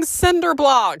fucking cinder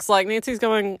blocks. Nancy's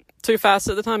going too fast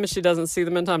at the time and she doesn't see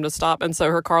them in time to stop. And so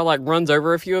her car runs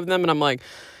over a few of them. And I'm like,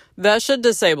 that should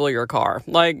disable your car.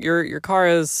 Your car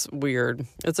is weird.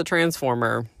 It's a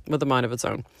transformer with a mind of its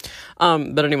own.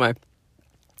 But anyway,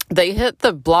 they hit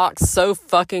the blocks so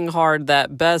fucking hard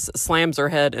that Bess slams her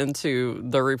head into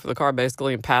the roof of the car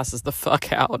basically and passes the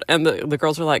fuck out. And the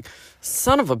girls are like,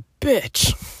 son of a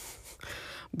bitch.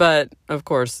 But, of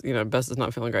course, Bess is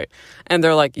not feeling great. And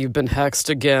they're like, you've been hexed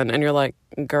again. And you're like,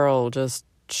 girl, just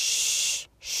shh.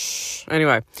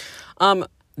 Anyway,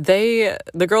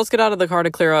 the girls get out of the car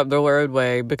to clear up the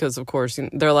roadway because, of course,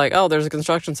 they're like, oh, there's a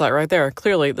construction site right there.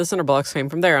 Clearly, the cinder blocks came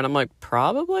from there. And I'm like,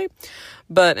 probably.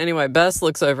 But anyway, Bess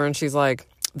looks over and she's like,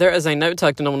 there is a note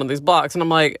tucked into one of these blocks. And I'm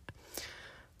like,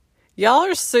 y'all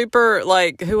are super,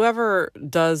 whoever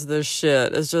does this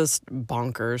shit is just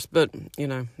bonkers. But,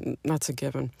 that's a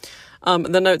given.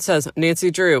 The note says,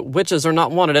 Nancy Drew, witches are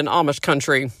not wanted in Amish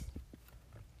country.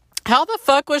 How the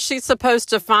fuck was she supposed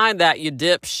to find that, you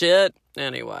dipshit?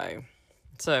 Anyway,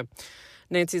 so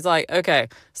Nancy's like, okay,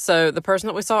 so the person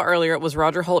that we saw earlier was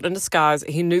Roger Holt in disguise.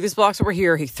 He knew these blocks were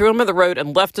here. He threw them in the road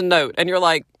and left a note. And you're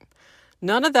like,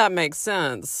 none of that makes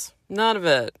sense. None of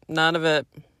it.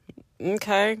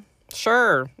 Okay,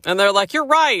 sure. And they're like, you're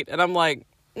right. And I'm like,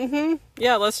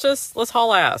 yeah, let's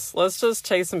haul ass. Let's just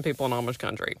chase some people in Amish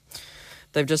country.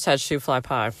 They've just had shoe fly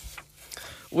pie,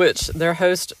 which their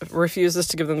host refuses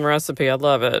to give them the recipe. I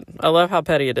love it. I love how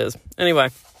petty it is. Anyway,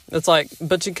 it's like,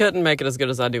 but you couldn't make it as good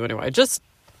as I do anyway. Just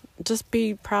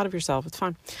be proud of yourself. It's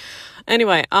fine.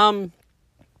 Anyway,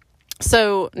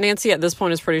 so Nancy at this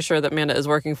point is pretty sure that Manda is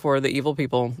working for the evil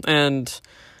people and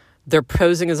they're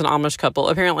posing as an Amish couple.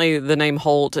 Apparently the name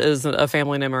Holt is a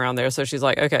family name around there. So she's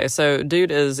like, okay, so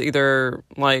dude is either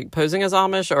posing as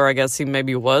Amish or I guess he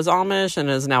maybe was Amish and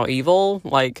is now evil.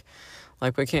 Like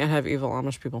we can't have evil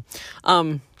Amish people.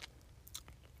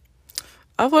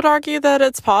 I would argue that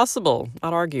it's possible.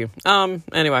 I'd argue.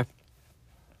 Anyway.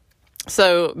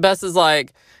 So Bess is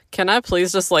like, can I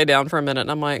please just lay down for a minute?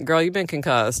 And I'm like, girl, you've been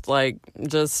concussed.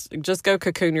 Just go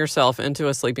cocoon yourself into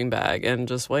a sleeping bag and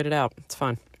just wait it out. It's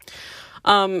fine.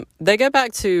 They go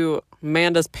back to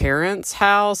Manda's parents'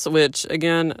 house, which,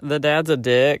 again, the dad's a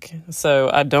dick. So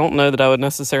I don't know that I would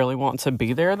necessarily want to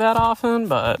be there that often,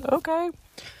 but okay.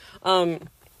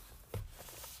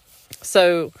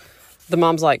 So the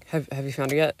mom's like, have you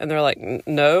found her yet? And they're like,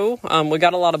 no, we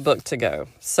got a lot of book to go.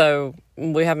 So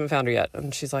we haven't found her yet.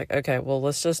 And she's like, okay, well,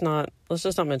 let's just not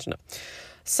mention it.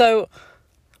 So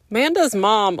Manda's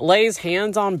mom lays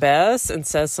hands on Bess and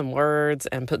says some words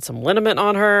and puts some liniment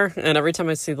on her. And every time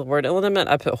I see the word liniment,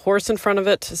 I put horse in front of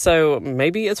it. So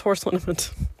maybe it's horse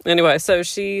liniment. Anyway, so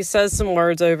she says some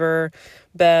words over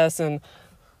Bess and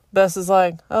Bess is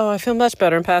like, oh, I feel much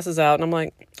better, and passes out. And I'm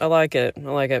like, I like it.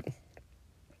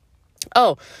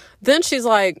 Oh, then she's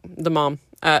like, the mom,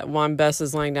 while Bess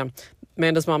is laying down,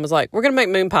 Amanda's mom was like, we're going to make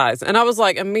moon pies. And I was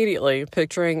like, immediately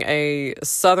picturing a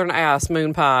southern ass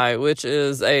moon pie, which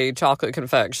is a chocolate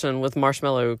confection with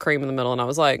marshmallow cream in the middle. And I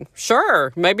was like,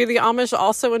 sure, maybe the Amish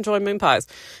also enjoy moon pies.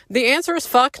 The answer is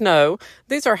fuck no.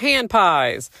 These are hand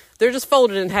pies. They're just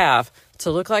folded in half.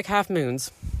 to look like half moons.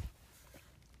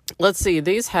 Let's see.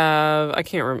 These have, I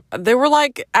can't remember. They were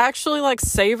like actually like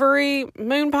savory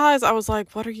moon pies. I was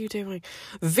like, what are you doing?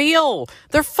 Veal.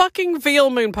 They're fucking veal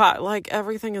moon pie. Like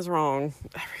everything is wrong.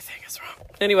 Everything is wrong.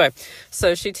 Anyway,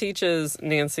 so she teaches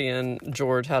Nancy and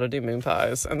George how to do moon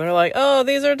pies. And they're like, oh,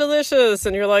 these are delicious.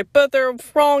 And you're like, but they're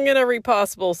wrong in every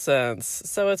possible sense.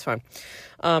 So it's fine.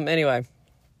 Anyway,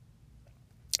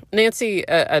 Nancy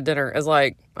at dinner is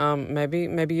like,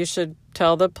 maybe you should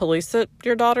tell the police that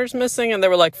your daughter's missing. And they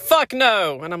were like, fuck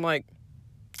no. And I'm like,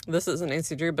 this is a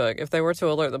Nancy Drew book. If they were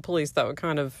to alert the police, that would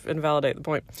kind of invalidate the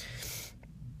point.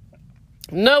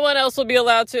 No one else will be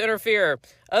allowed to interfere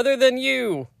other than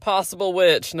you, possible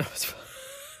witch. No, it's fine.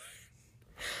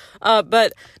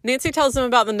 But Nancy tells them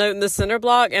about the note in the cinder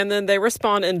block, and then they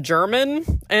respond in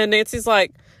German. And Nancy's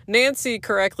like, Nancy,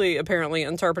 correctly apparently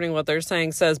interpreting what they're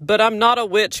saying, says, but I'm not a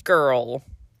witch girl.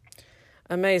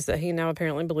 Amazed that he now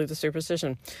apparently believes the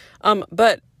superstition.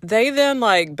 But they then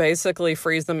like basically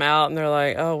freeze them out, and they're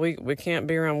like, oh, we can't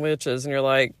be around witches. And you're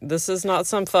like, this is not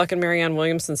some fucking Marianne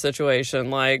Williamson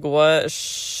situation. Like, what?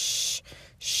 Shh.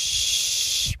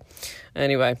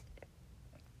 Anyway.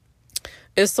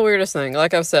 It's the weirdest thing.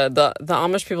 Like I've said, the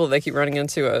Amish people that they keep running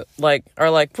into are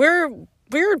like,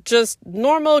 we're just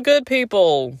normal, good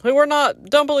people who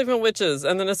don't believe in witches.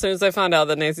 And then as soon as they find out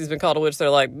that Nancy's been called a witch, they're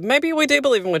like, maybe we do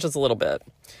believe in witches a little bit.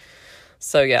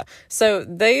 So, yeah. So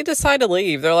they decide to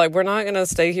leave. They're like, we're not going to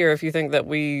stay here if you think that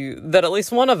at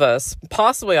least one of us,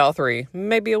 possibly all three,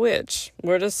 may be a witch.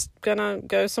 We're just going to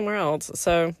go somewhere else.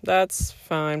 So that's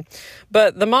fine.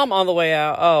 But the mom on the way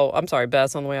out,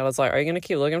 Bess on the way out was like, are you going to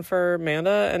keep looking for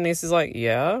Amanda? And Nancy's like,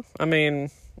 yeah. I mean,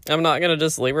 I'm not going to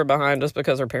just leave her behind just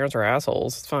because her parents are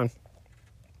assholes. It's fine.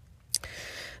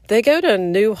 They go to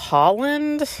New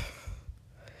Holland.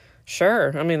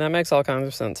 Sure. I mean, that makes all kinds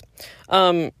of sense.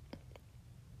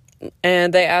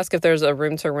 And they ask if there's a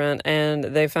room to rent, and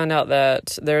they find out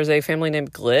that there's a family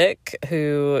named Glick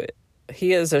who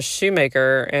he is a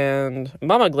shoemaker, and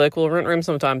Mama Glick will rent rooms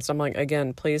sometimes. So I'm like,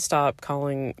 again, please stop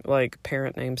calling like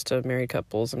parent names to married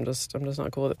couples. I'm just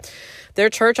not cool with it.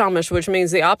 They're church Amish, which means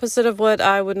the opposite of what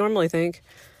I would normally think.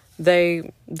 They're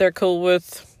cool with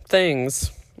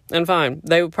things and fine.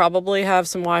 They would probably have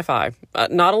some Wi-Fi,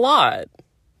 not a lot,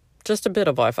 just a bit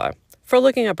of Wi-Fi for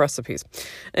looking up recipes.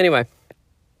 Anyway.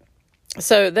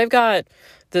 So they've got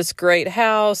this great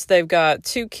house. They've got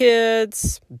 2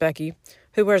 kids, Becky,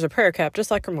 who wears a prayer cap just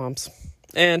like her mom's,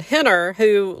 and Henner,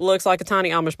 who looks like a tiny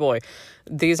Amish boy.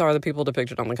 These are the people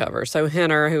depicted on the cover. So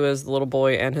Henner, who is the little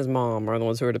boy, and his mom are the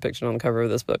ones who are depicted on the cover of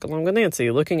this book, along with Nancy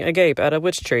looking agape at a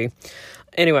witch tree.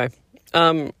 Anyway,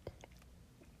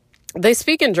 they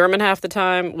speak in German half the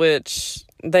time, which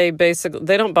they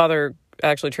don't bother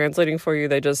actually translating for you.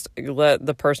 They just let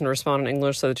the person respond in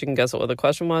English so that you can guess what the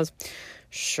question was.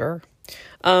 Sure.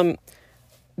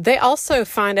 They also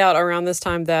find out around this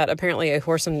time that apparently a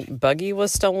horse and buggy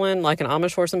was stolen, like an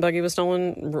Amish horse and buggy was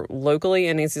stolen locally.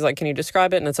 And Nancy's like, can you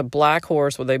describe it? And it's a black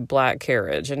horse with a black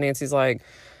carriage. And Nancy's like,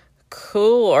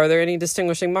 cool. Are there any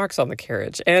distinguishing marks on the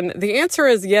carriage? And the answer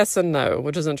is yes and no,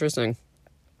 which is interesting.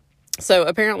 So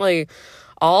apparently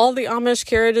all the Amish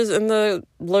carriages in the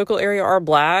local area are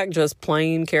black, just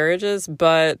plain carriages,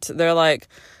 but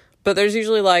there's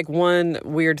usually like one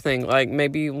weird thing, like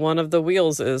maybe one of the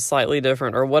wheels is slightly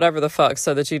different or whatever the fuck,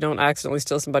 so that you don't accidentally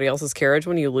steal somebody else's carriage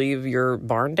when you leave your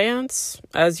barn dance,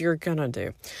 as you're gonna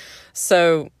do.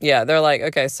 So yeah, they're like,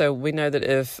 okay, so we know that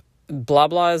if blah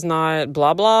blah is not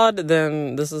blah blah,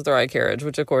 then this is the right carriage,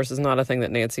 which of course is not a thing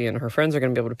that Nancy and her friends are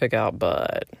going to be able to pick out,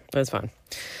 but it's fine.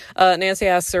 Nancy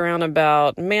asks around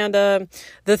about Amanda.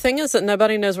 The thing is that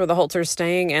nobody knows where the Holts are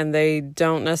staying, and they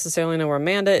don't necessarily know where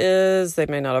Amanda is. They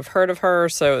may not have heard of her,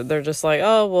 so they're just like,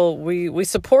 oh, well, we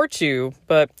support you,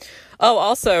 but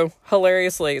also,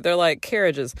 hilariously, they're like,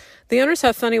 carriages. The owners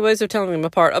have funny ways of telling them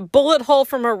apart. A bullet hole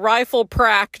from a rifle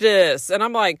practice. And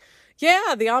I'm like,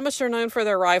 yeah, the Amish are known for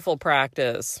their rifle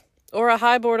practice. Or a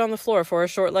high board on the floor for a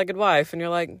short-legged wife. And you're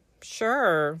like,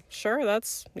 sure,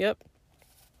 yep.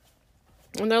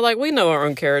 And they're like, we know our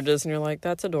own carriages. And you're like,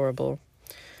 that's adorable.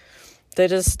 They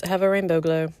just have a rainbow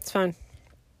glow. It's fine.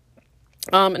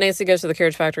 Nancy goes to the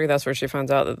carriage factory. That's where she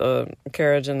finds out that the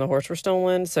carriage and the horse were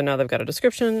stolen. So now they've got a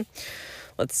description.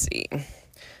 Let's see.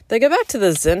 They go back to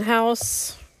the Zen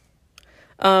house.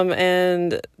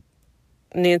 And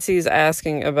Nancy's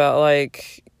asking about,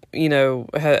 like, you know,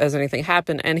 has anything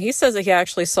happened? And he says that he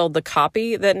actually sold the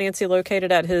copy that Nancy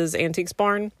located at his antiques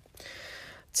barn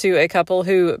to a couple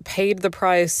who paid the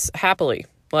price happily.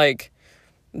 Like,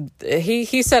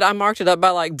 he said, I marked it up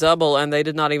by like double, and they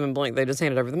did not even blink. They just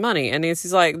handed over the money. And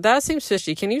Nancy's like, that seems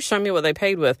fishy. Can you show me what they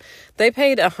paid with? They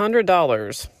paid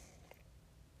 $100.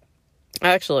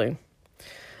 Actually.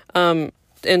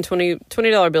 In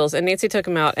 $20 bills, and Nancy took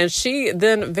them out, and she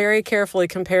then very carefully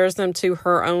compares them to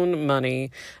her own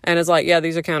money and is like, yeah,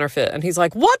 these are counterfeit. And he's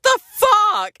like, what the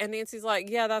fuck? And Nancy's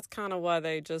like, yeah, that's kind of why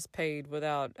they just paid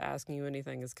without asking you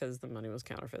anything, is because the money was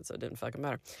counterfeit, so it didn't fucking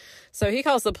matter. So he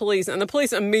calls the police, and the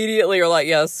police immediately are like,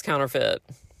 yes, it's counterfeit.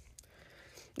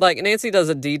 Like, Nancy does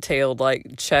a detailed,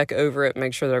 like, check over it,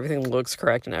 make sure that everything looks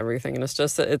correct and everything, and it's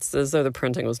just that it's as though the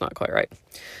printing was not quite right.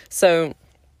 So,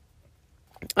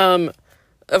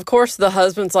 of course, the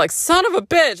husband's like, son of a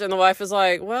bitch. And the wife is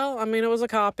like, well, I mean, it was a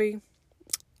copy.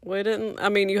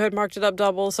 You had marked it up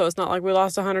double, so it's not like we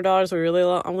lost $100. We really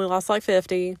only lost like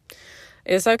 50.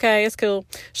 It's okay. It's cool.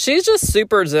 She's just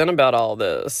super zen about all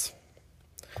this.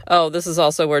 Oh, this is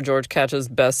also where George catches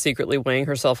Bess secretly weighing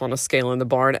herself on a scale in the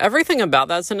barn. Everything about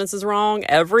that sentence is wrong.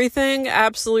 Everything,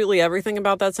 absolutely everything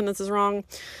about that sentence is wrong.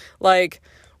 Like,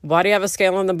 why do you have a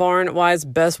scale in the barn? Why is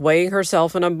Bess weighing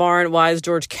herself in a barn? Why is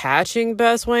George catching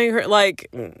Bess weighing her? Like,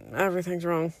 everything's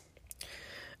wrong.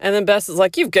 And then Bess is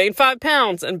like, you've gained 5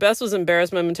 pounds. And Bess was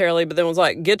embarrassed momentarily, but then was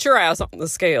like, get your ass on the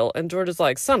scale. And George is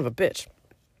like, son of a bitch.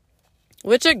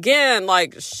 Which, again,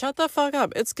 like, shut the fuck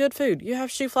up. It's good food. You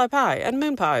have shoe fly pie and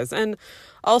moon pies and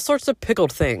all sorts of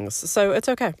pickled things. So it's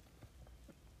okay.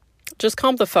 Just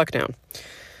calm the fuck down.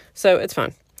 So it's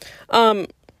fine.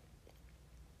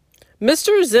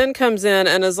 Mr. Zen comes in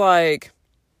and is like,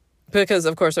 because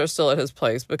of course they're still at his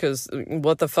place, because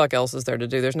what the fuck else is there to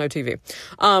do? There's no TV.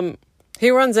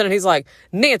 He runs in and he's like,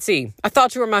 Nancy, I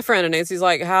thought you were my friend. And Nancy's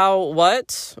like,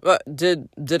 what? Did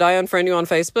I unfriend you on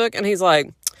Facebook? And he's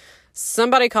like,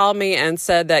 somebody called me and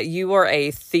said that you were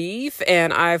a thief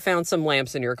and I found some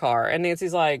lamps in your car. And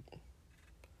Nancy's like,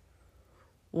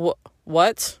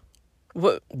 what?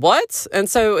 And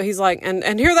so he's like,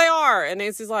 and here they are. And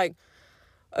Nancy's like,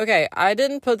 okay, I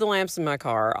didn't put the lamps in my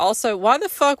car. Also, why the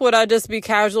fuck would I just be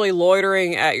casually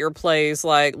loitering at your place,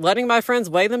 like letting my friends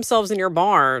weigh themselves in your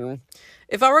barn?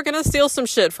 If I were going to steal some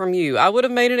shit from you, I would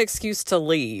have made an excuse to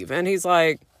leave. And he's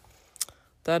like,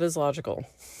 that is logical.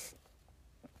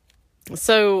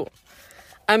 So,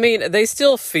 I mean, they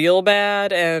still feel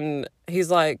bad. And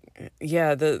he's like,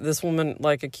 yeah, this woman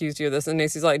like accused you of this. And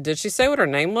Nancy's like, did she say what her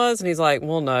name was? And he's like,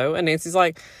 well, no. And Nancy's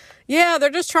like, yeah, they're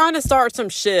just trying to start some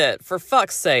shit, for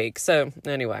fuck's sake. So,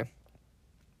 anyway.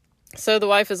 So, the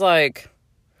wife is like,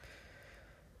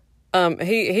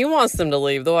 he wants them to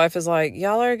leave. The wife is like,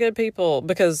 y'all are good people.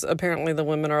 Because apparently the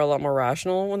women are a lot more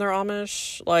rational when they're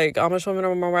Amish. Like, Amish women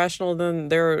are more rational than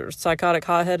their psychotic,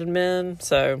 hot-headed men.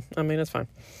 So, I mean, it's fine.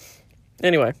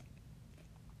 Anyway.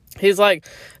 He's like,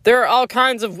 there are all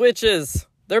kinds of witches.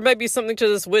 There may be something to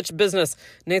this witch business.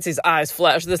 Nancy's eyes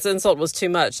flashed. This insult was too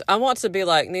much. I want to be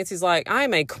like, Nancy's like,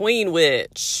 I'm a queen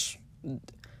witch.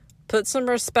 Put some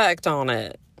respect on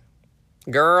it.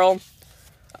 Girl.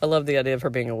 I love the idea of her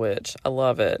being a witch. I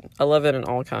love it. I love it in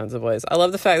all kinds of ways. I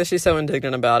love the fact that she's so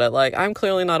indignant about it. Like, I'm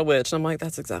clearly not a witch. And I'm like,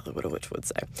 that's exactly what a witch would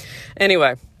say.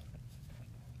 Anyway.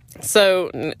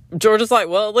 So, George is like,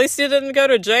 well, at least you didn't go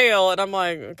to jail. And I'm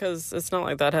like, because it's not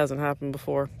like that hasn't happened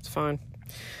before. It's fine.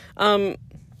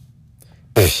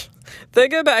 They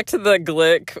go back to the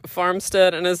Glick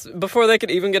farmstead, and before they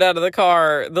could even get out of the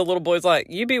car, the little boy's like,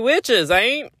 you be witches,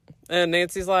 ain't? And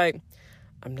Nancy's like,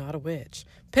 I'm not a witch.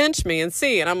 Pinch me and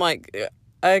see. And I'm like,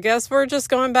 I guess we're just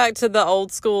going back to the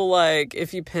old school, like,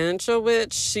 if you pinch a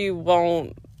witch, she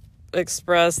won't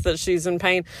express that she's in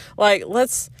pain. Like,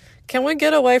 can we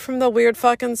get away from the weird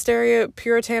fucking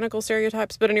puritanical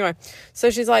stereotypes? But anyway, so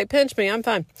she's like, pinch me, I'm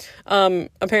fine.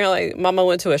 Apparently, Mama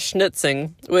went to a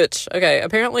schnitzing, which, okay,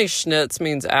 apparently schnitz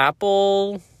means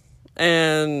apple,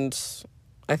 and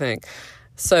I think.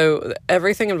 So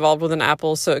everything involved with an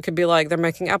apple, so it could be like they're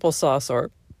making applesauce, or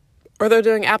they're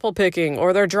doing apple picking,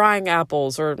 or they're drying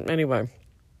apples, or anyway.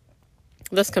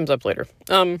 This comes up later.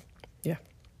 Yeah.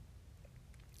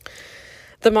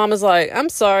 The mom is like, I'm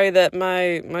sorry that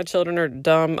my children are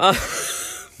dumb.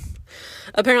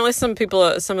 Apparently some of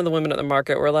the women at the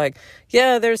market were like,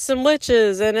 yeah, there's some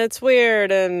witches and it's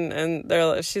weird.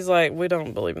 And she's like, we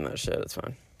don't believe in that shit. It's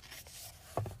fine.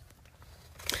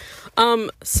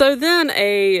 So then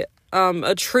a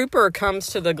trooper comes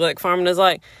to the Glick farm and is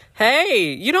like,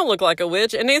 hey, you don't look like a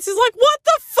witch. And Nancy's like, what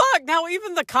the fuck? Now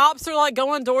even the cops are like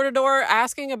going door to door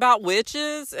asking about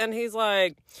witches. And he's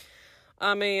like,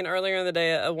 I mean, earlier in the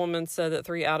day, a woman said that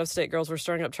 3 out-of-state girls were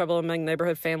stirring up trouble among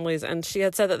neighborhood families, and she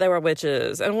had said that they were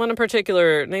witches. And one in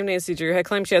particular, named Nancy Drew, had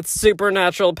claimed she had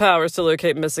supernatural powers to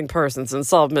locate missing persons and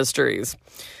solve mysteries.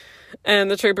 And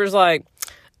the trooper's like,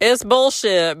 it's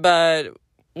bullshit, but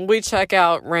we check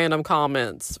out random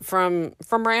comments from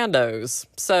randos.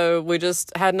 So we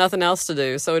just had nothing else to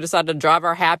do. So we decided to drive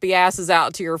our happy asses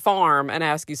out to your farm and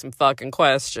ask you some fucking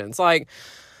questions. Like,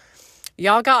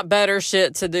 y'all got better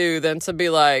shit to do than to be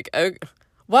like, oh,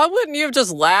 why wouldn't you have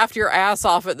just laughed your ass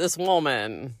off at this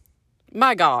woman?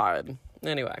 My God.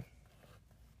 Anyway.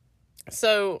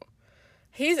 So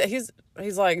he's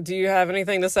like, do you have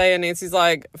anything to say? And Nancy's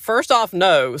like, first off,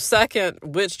 no. Second,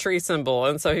 witch tree symbol.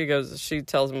 And so she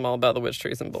tells him all about the witch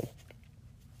tree symbol.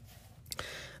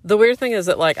 The weird thing is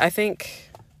that, like, I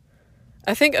think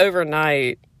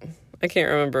overnight, I can't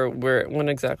remember when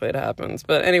exactly it happens.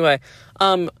 But anyway,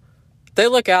 they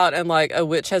look out and, like, a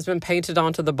witch has been painted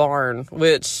onto the barn,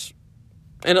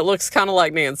 and it looks kind of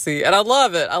like Nancy. And I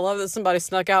love it. I love that somebody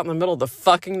snuck out in the middle of the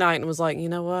fucking night and was like, you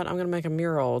know what? I'm going to make a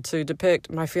mural to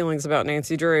depict my feelings about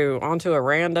Nancy Drew onto a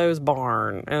rando's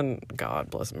barn. And God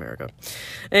bless America.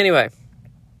 Anyway.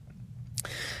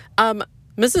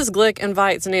 Mrs. Glick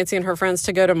invites Nancy and her friends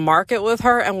to go to market with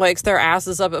her and wakes their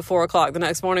asses up at 4 o'clock the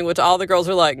next morning, which all the girls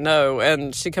are like, no.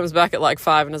 And she comes back at like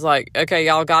 5 and is like, okay,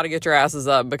 y'all got to get your asses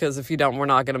up because if you don't, we're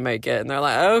not going to make it. And they're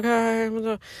like,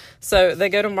 okay. So they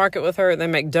go to market with her. They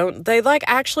they like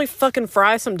actually fucking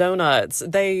fry some donuts.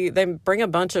 They bring a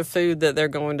bunch of food that they're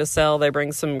going to sell. They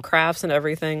bring some crafts and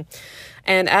everything.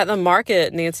 And at the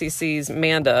market, Nancy sees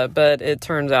Manda, but it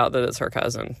turns out that it's her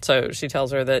cousin. So she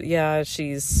tells her that, yeah,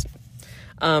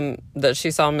 that she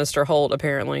saw Mr. Holt,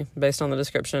 apparently, based on the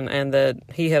description, and that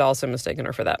he had also mistaken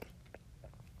her for that.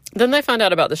 Then they find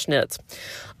out about the Schnitz.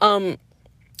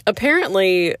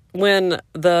 Apparently, when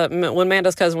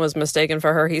Manda's cousin was mistaken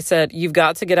for her, he said, you've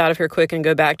got to get out of here quick and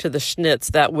go back to the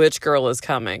Schnitz. That witch girl is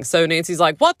coming. So Nancy's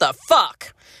like, what the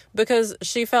fuck? Because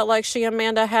she felt like she and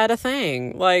Manda had a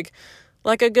thing. Like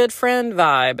a good friend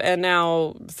vibe, and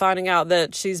now finding out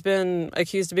that she's been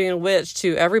accused of being a witch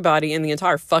to everybody in the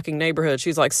entire fucking neighborhood,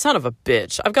 she's like, son of a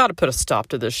bitch, I've got to put a stop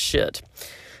to this shit.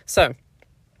 So,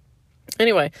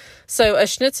 anyway, so a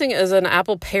schnitzing is an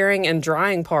apple paring and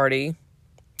drying party,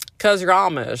 because you're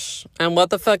Amish, and what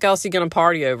the fuck else are you going to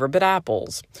party over but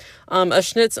apples? A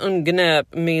schnitz und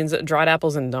gnip means dried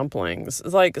apples and dumplings.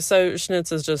 So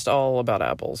schnitz is just all about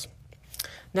apples.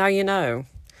 Now you know.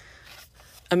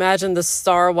 Imagine the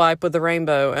star wipe with the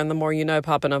rainbow and the more you know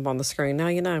popping up on the screen. Now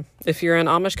you know. If you're in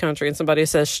Amish country and somebody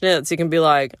says schnitz, you can be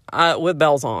like, with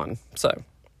bells on. So,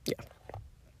 yeah.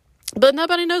 But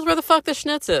nobody knows where the fuck the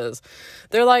schnitz is.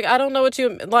 They're like, I don't know what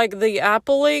you... Like, the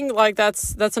appling, like,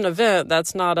 that's an event.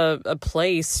 That's not a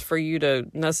place for you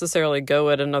to necessarily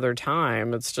go at another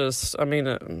time. It's just, I mean,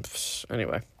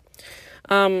 anyway.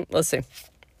 Let's see.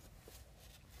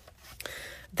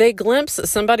 They glimpse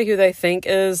somebody who they think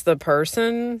is the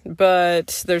person,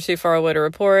 but they're too far away to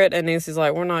report. And Nancy's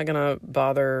like, we're not going to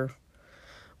bother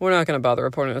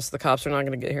reporting this to the cops. We're not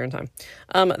going to get here in time.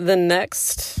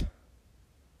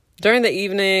 During the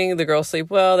evening, the girls sleep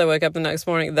well. They wake up the next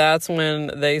morning. That's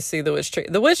when they see the witch tree.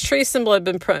 The witch tree symbol had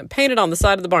been painted on the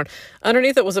side of the barn.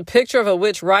 Underneath it was a picture of a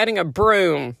witch riding a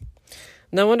broom.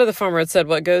 No wonder the farmer had said,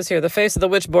 what goes here? The face of the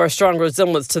witch bore a strong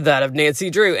resemblance to that of Nancy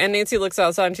Drew. And Nancy looks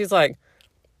outside and she's like,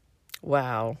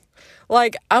 wow.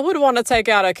 Like, I would want to take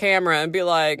out a camera and be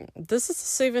like, this is a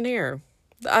souvenir.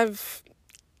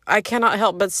 I cannot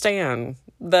help but stand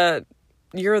that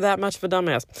you're that much of a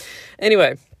dumbass.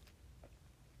 Anyway,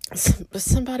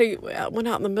 somebody went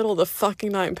out in the middle of the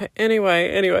fucking night.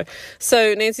 Anyway.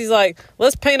 So Nancy's like,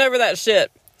 let's paint over that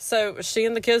shit. So she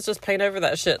and the kids just paint over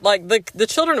that shit. Like, the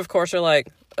children, of course, are like,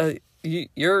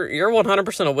 you're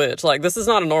 100% a witch. Like, this is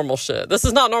not a normal shit. This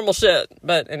is not normal shit.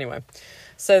 But anyway.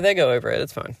 So they go over it.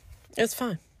 It's fine. It's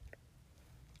fine.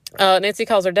 Nancy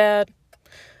calls her dad.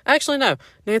 Actually, no.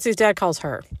 Nancy's dad calls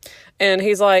her. And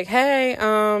he's like, hey,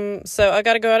 so I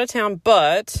got to go out of town,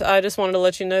 but I just wanted to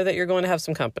let you know that you're going to have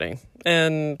some company.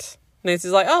 And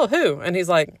Nancy's like, oh, who? And he's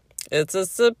like, it's a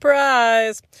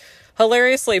surprise.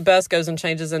 Hilariously, Bess goes and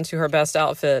changes into her best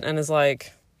outfit and is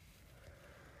like,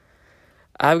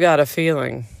 I've got a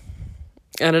feeling.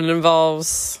 And it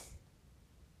involves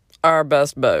our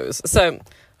best bows. So,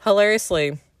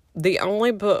 hilariously, the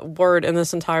only word in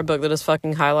this entire book that is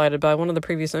fucking highlighted by one of the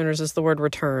previous owners is the word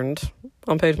returned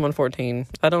on page 114.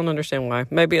 I don't understand why.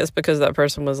 Maybe it's because that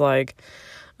person was like,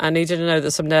 I need you to know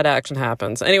that some Ned action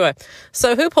happens. Anyway,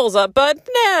 so who pulls up but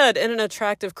Ned in an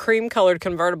attractive cream-colored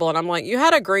convertible? And I'm like, you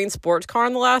had a green sports car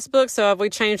in the last book, so have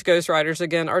we changed Ghost Riders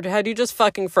again? Or had you just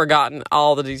fucking forgotten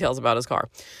all the details about his car?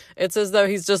 It's as though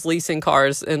he's just leasing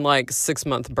cars in like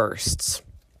 6-month bursts.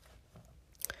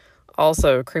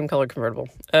 Also, cream-colored convertible.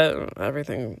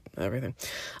 Everything.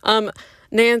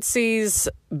 Nancy's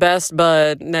best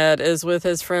bud, Ned, is with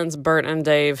his friends Bert and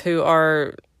Dave, who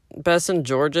are Bess and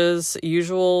George's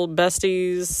usual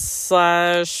besties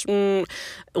slash...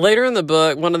 Later in the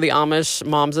book, one of the Amish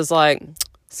moms is like,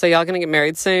 so y'all gonna get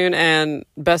married soon? And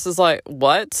Bess is like,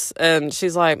 what? And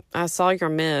she's like, I saw your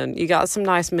men. You got some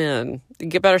nice men.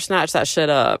 You better snatch that shit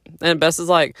up. And Bess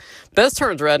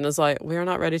turns red and is like, we are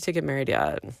not ready to get married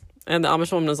yet. And the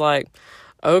Amish woman is like,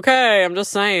 okay, I'm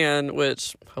just saying,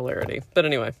 which, hilarity. But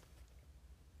anyway.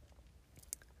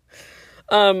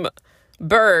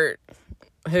 Bert,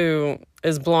 who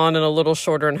is blonde and a little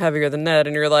shorter and heavier than Ned,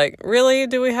 and you're like, really?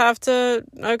 Do we have to?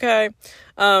 Okay.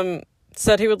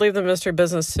 Said he would leave the mystery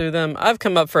business to them. I've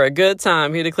come up for a good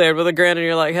time, he declared with a grin, and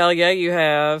you're like, hell yeah, you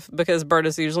have, because Bert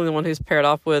is usually the one who's paired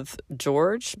off with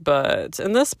George, but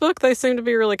in this book, they seem to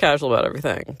be really casual about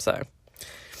everything, so.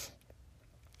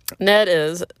 Ned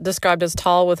is described as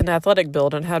tall with an athletic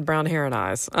build and had brown hair and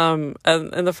eyes. And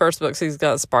in the first books, he's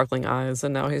got sparkling eyes,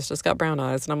 and now he's just got brown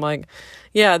eyes. And I'm like,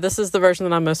 yeah, this is the version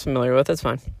that I'm most familiar with. It's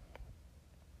fine.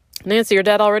 Nancy, your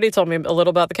dad already told me a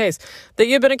little about the case. That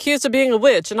you've been accused of being a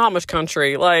witch in Amish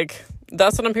country. Like,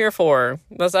 that's what I'm here for.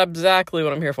 That's exactly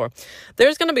what I'm here for.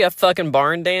 There's going to be a fucking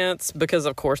barn dance, because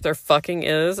of course there fucking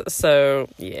is. So,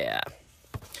 yeah.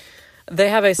 They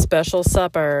have a special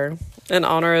supper in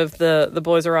honor of the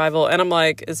boys' arrival. And I'm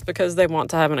like, it's because they want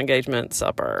to have an engagement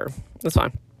supper. That's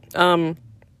fine.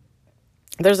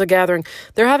 There's a gathering.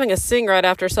 They're having a sing right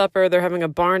after supper. They're having a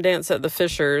barn dance at the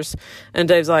Fishers. And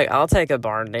Dave's like, I'll take a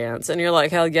barn dance. And you're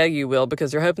like, hell yeah, you will,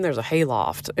 because you're hoping there's a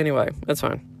hayloft. Anyway, that's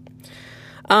fine.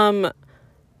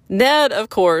 Ned, of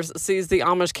course, sees the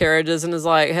Amish carriages and is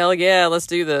like, hell yeah, let's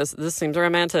do this. This seems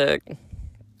romantic.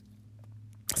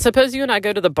 Suppose you and I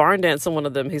go to the barn dance in one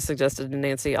of them, he suggested to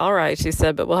Nancy. All right, she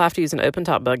said, but we'll have to use an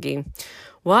open-top buggy.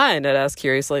 Why? Ned asked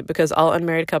curiously. Because all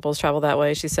unmarried couples travel that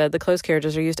way, she said. The closed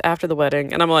carriages are used after the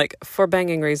wedding. And I'm like, for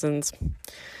banging reasons.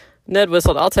 Ned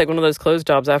whistled, I'll take one of those closed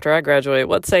jobs after I graduate.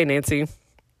 What say, Nancy?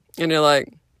 And you're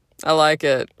like, I like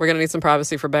it. We're going to need some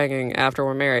privacy for banging after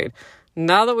we're married.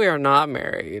 Now that we are not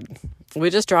married, we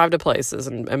just drive to places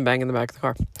and bang in the back of the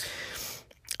car.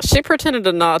 She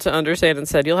pretended not to understand and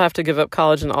said, you'll have to give up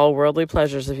college and all worldly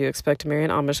pleasures if you expect to marry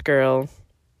an Amish girl.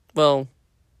 Well,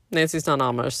 Nancy's not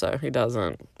Amish, so he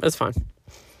doesn't. It's fine.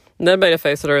 Ned made a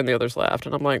face at her and the others laughed.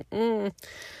 And I'm like,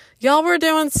 y'all were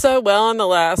doing so well in the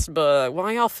last book.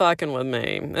 Why y'all fucking with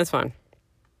me? It's fine.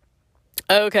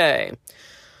 Okay.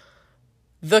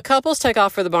 The couples take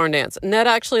off for the barn dance. Ned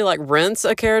actually, rents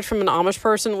a carriage from an Amish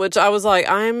person, which I was like,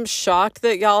 I'm shocked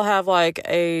that y'all have,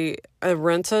 a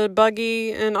rented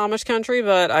buggy in Amish country,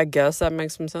 but I guess that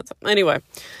makes some sense. Anyway,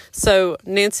 so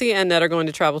Nancy and Ned are going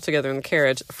to travel together in the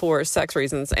carriage for sex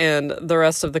reasons, and the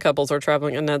rest of the couples are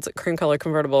traveling in Ned's cream-colored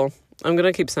convertible. I'm going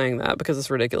to keep saying that because it's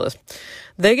ridiculous.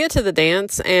 They get to the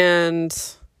dance, and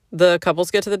the couples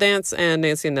get to the dance, and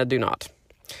Nancy and Ned do not.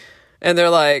 And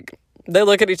they're like... They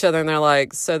look at each other and they're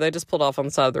like, so they just pulled off on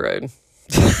the side of the road.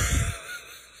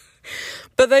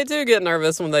 But they do get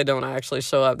nervous when they don't actually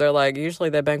show up. They're like,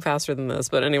 usually they bang faster than this.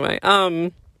 But anyway,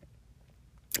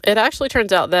 it actually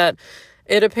turns out that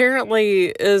it apparently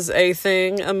is a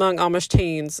thing among Amish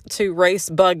teens to race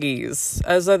buggies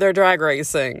as though they're drag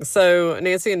racing. So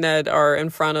Nancy and Ned are in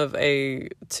front of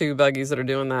two buggies that are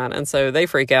doing that. And so they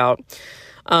freak out.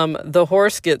 The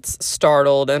horse gets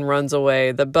startled and runs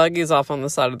away. The buggy's off on the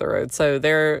side of the road. So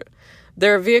their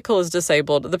vehicle is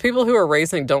disabled. The people who are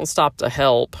racing don't stop to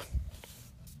help.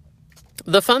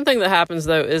 The fun thing that happens,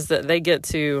 though, is that they get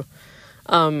to...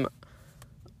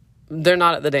 they're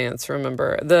not at the dance,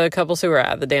 remember. The couples who are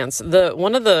at the dance.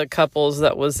 One of the couples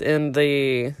that was in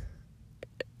the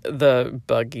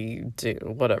buggy,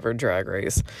 whatever, drag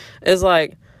race, is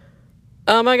like...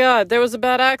 Oh my God, there was a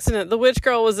bad accident. The witch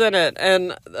girl was in it.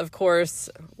 And of course,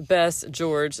 Bess,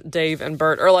 George, Dave, and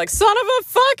Bert are like, son of a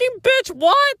fucking bitch,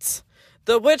 what?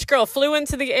 The witch girl flew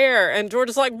into the air. And George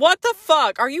is like, what the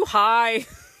fuck? Are you high?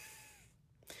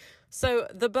 So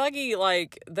the buggy,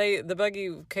 the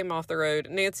buggy came off the road.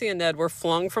 Nancy and Ned were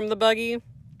flung from the buggy.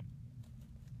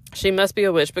 She must be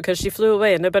a witch because she flew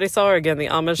away and nobody saw her again. The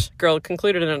Amish girl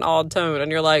concluded in an odd tone.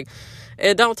 And you're like...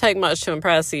 It don't take much to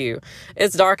impress you.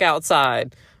 It's dark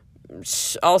outside.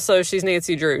 Also, she's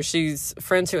Nancy Drew. She's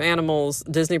friend to animals,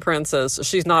 Disney princess.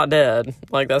 She's not dead.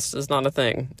 That's just not a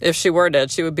thing. If she were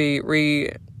dead, she would be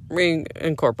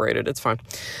reincorporated. It's fine.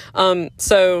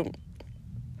 So,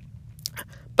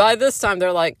 by this time,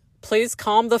 they're like, please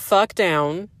calm the fuck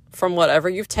down from whatever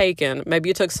you've taken. Maybe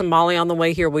you took some Molly on the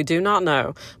way here. We do not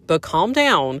know. But calm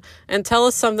down and tell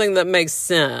us something that makes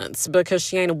sense. Because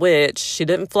she ain't a witch. She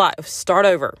didn't fly. Start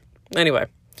over. Anyway.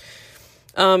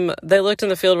 They looked in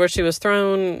the field where she was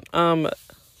thrown.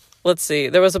 Let's see.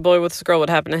 There was a boy with this girl. What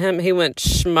happened to him? He went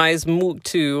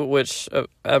schmeizmuktu, which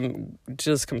I'm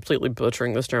just completely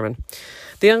butchering this German.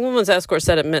 The young woman's escort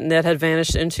said it meant Ned had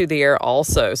vanished into the air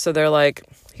also. So they're like,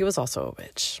 he was also a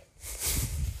witch.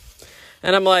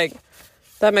 And I'm like,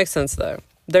 that makes sense, though.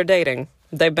 They're dating.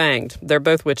 They banged. They're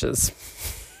both witches.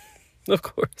 Of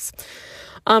course.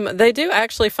 They do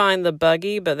actually find the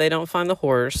buggy, but they don't find the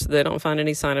horse. They don't find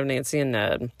any sign of Nancy and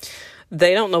Ned.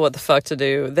 They don't know what the fuck to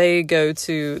do. They go back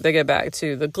to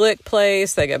the Glick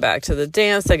place. They go back to the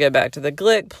dance. They go back to the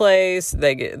Glick place.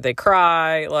 They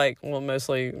cry. Like, well,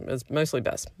 mostly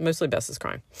Bess. Mostly Bess is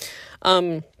crying.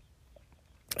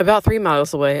 About 3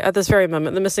 miles away, at this very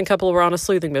moment, the missing couple were on a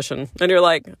sleuthing mission. And you're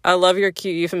like, I love your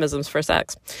cute euphemisms for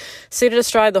sex. Seated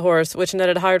astride the horse, which Ned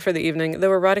had hired for the evening, they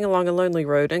were riding along a lonely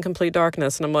road in complete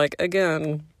darkness. And I'm like,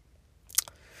 again,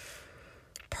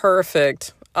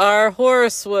 perfect. Our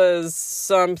horse was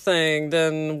something,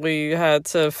 then we had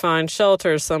to find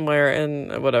shelter somewhere,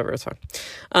 and whatever, it's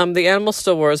fine. The animal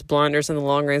still wore his blinders, and the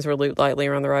long reins were looped lightly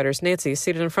around the riders. Nancy,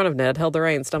 seated in front of Ned, held the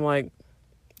reins. And I'm like,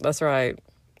 that's right.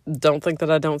 Don't think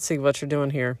that I don't see what you're doing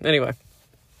here. Anyway.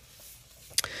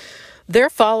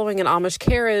 They're following an Amish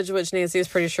carriage, which Nancy is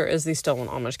pretty sure is the stolen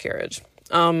Amish carriage.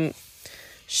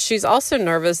 She's also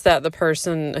nervous that the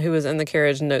person who is in the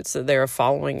carriage notes that they are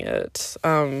following it.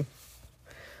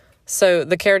 So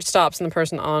the carriage stops and the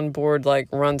person on board, like,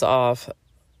 runs off.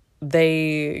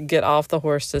 They get off the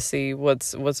horse to see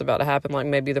what's about to happen. Like,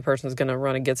 maybe the person's going to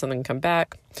run and get something and come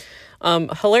back.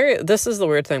 Hilarious. This is the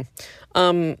weird thing.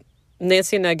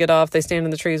 Nancy and Ned get off. They stand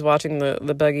in the trees watching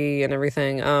the buggy and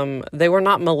everything. They were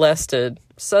not molested,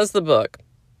 says the book.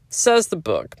 Says the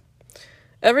book.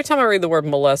 Every time I read the word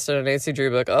molested in a Nancy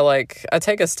Drew book, I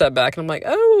take a step back and I'm like,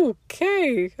 oh,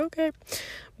 okay.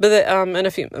 But in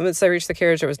a few moments they reached the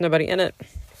carriage. There was nobody in it.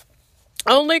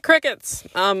 Only crickets.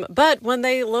 But when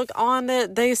they look on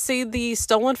it, they see the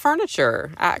stolen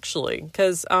furniture, actually.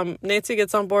 Because Nancy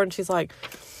gets on board and she's like,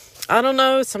 I don't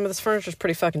know, some of this furniture is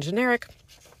pretty fucking generic.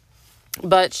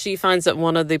 But she finds that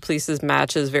one of the pieces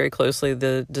matches very closely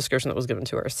the description that was given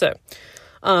to her. So,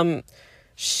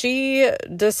 she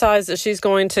decides that she's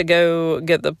going to go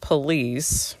get the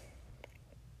police.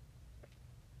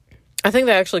 I think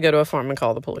they actually go to a farm and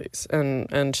call the police.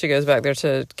 And she goes back there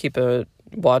to keep a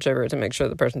watch over it to make sure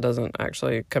the person doesn't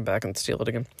actually come back and steal it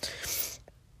again.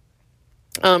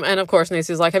 And of course,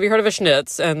 Nancy's like, have you heard of a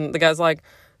schnitz? And the guy's like,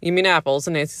 you mean apples?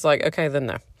 And Nancy's like, okay, then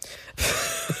no.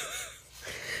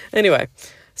 Anyway,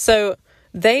 so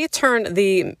they turn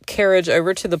the carriage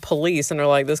over to the police and are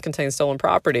like, this contains stolen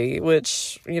property,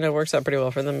 which, works out pretty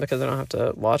well for them because they don't have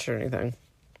to watch it or anything.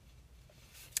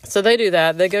 So they do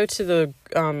that. They go to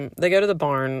the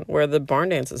barn where the barn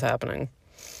dance is happening.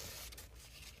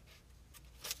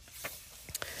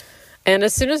 And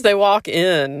as soon as they walk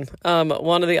in,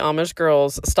 one of the Amish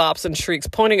girls stops and shrieks,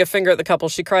 pointing a finger at the couple.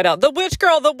 She cried out, the witch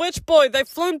girl, the witch boy, they've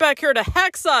flown back here to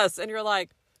hex us. And you're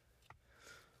like,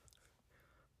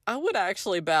 I would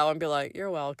actually bow and be like, you're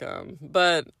welcome.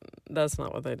 But that's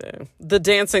not what they do. The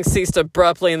dancing ceased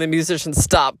abruptly and the musicians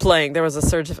stopped playing. There was a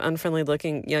surge of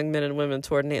unfriendly-looking young men and women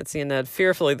toward Nancy and Ned.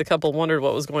 Fearfully, the couple wondered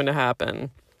what was going to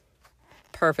happen.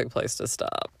 Perfect place to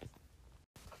stop.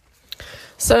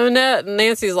 So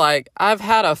Nancy's like, I've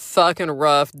had a fucking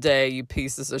rough day, you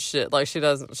pieces of shit. Like, she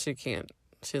can't.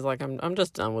 She's like, I'm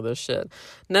just done with this shit.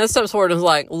 Ned steps forward and is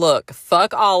like, look,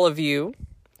 fuck all of you.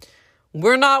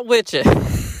 We're not witches.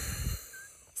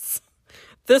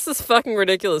 This is fucking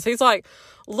ridiculous. He's like,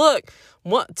 look,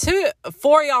 4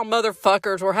 y'all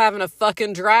motherfuckers were having a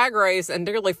fucking drag race and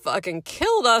nearly fucking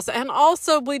killed us. And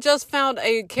also, we just found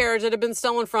a carriage that had been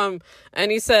stolen from,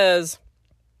 and he says,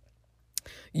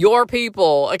 your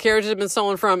people. A carriage had been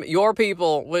stolen from your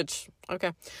people, which,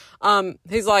 okay.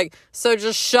 He's like, so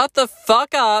just shut the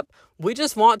fuck up. We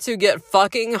just want to get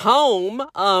fucking home.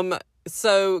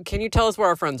 So can you tell us where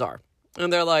our friends are?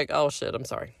 And they're like, oh shit, I'm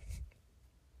sorry.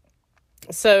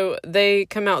 So they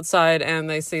come outside and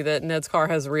they see that Ned's car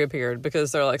has reappeared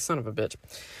because they're like, son of a bitch.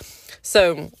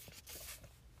 So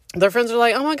their friends are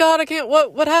like, oh my God, I can't,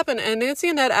 what happened? And Nancy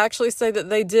and Ned actually say that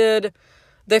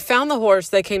they found the horse,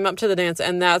 they came up to the dance,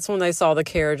 and that's when they saw the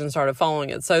carriage and started following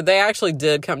it. So they actually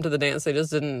did come to the dance. They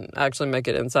just didn't actually make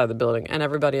it inside the building. And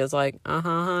everybody is like,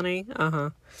 honey,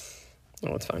 Oh,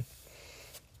 it's fine.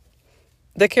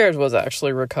 The carriage was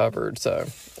actually recovered, so,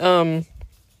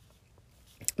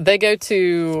 they go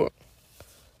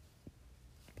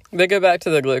back to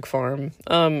the Glick farm,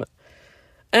 and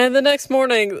the next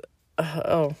morning,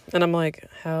 and I'm like,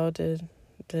 how did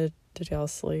y'all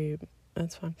sleep?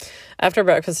 That's fine. After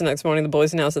breakfast the next morning, the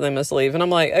boys announced that they must leave. And I'm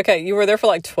like, okay, you were there for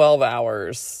like 12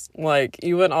 hours. Like,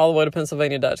 you went all the way to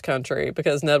Pennsylvania Dutch country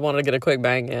because Ned wanted to get a quick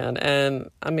bang in. And,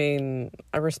 I mean,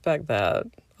 I respect that.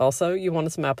 Also, you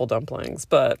wanted some apple dumplings.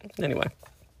 But, anyway.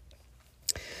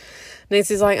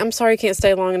 Nancy's like, I'm sorry you can't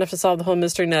stay long enough to solve the whole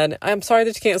mystery, Ned. I'm sorry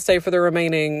that you can't stay for the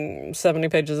remaining 70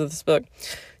 pages of this book.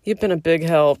 You've been a big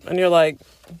help. And you're like,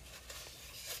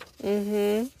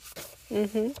 sure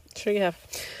you have.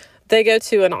 They go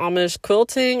to an Amish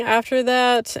quilting after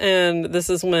that, and this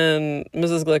is when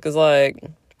Mrs. Glick is like,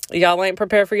 y'all ain't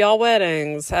prepared for y'all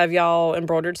weddings. Have y'all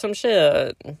embroidered some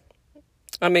shit?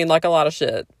 I mean, like a lot of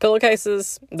shit.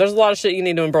 Pillowcases, there's a lot of shit you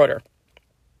need to embroider.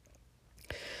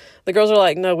 The girls are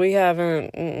like, no, we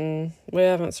haven't. We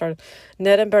haven't started.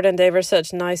 Ned and Bert and Dave are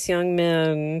such nice young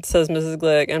men, says Mrs.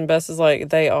 Glick. And Bess is like,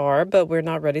 they are, but we're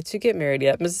not ready to get married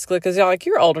yet. Mrs. Glick is like,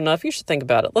 you're old enough. You should think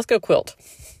about it. Let's go quilt.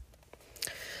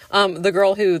 The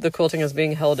girl who the quilting is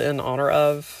being held in honor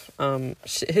of,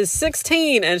 is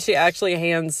 16, and she actually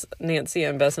hands Nancy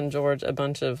and Bess and George a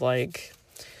bunch of, like,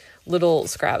 little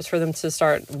scraps for them to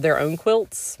start their own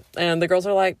quilts. And the girls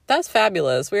are like, that's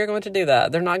fabulous. We are going to do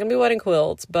that. They're not going to be wedding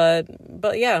quilts, but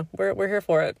yeah, we're here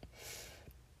for it.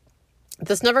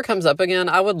 This never comes up again.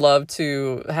 I would love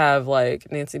to have, like,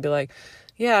 Nancy be like,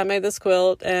 yeah, I made this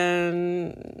quilt,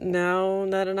 and now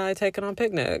Ned and I taking on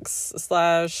picnics /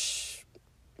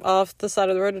 off the side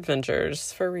of the road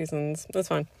adventures for reasons. That's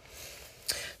fine.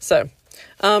 So,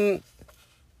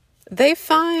 they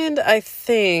find, I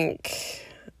think,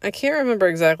 I can't remember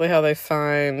exactly how they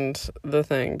find the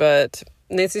thing, but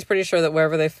Nancy's pretty sure that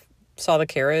wherever they saw the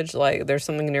carriage, like, there's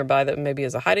something nearby that maybe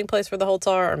is a hiding place for the Holts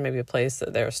are, or maybe a place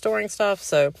that they're storing stuff.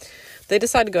 So they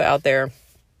decide to go out there.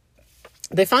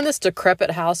 They find this decrepit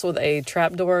house with a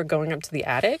trapdoor going up to the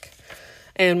attic.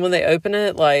 And when they open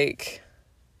it, like,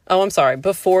 oh, I'm sorry.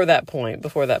 Before that point,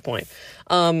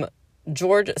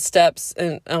 George steps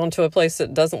onto a place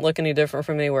that doesn't look any different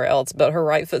from anywhere else, but her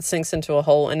right foot sinks into a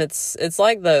hole, and it's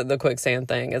like the quicksand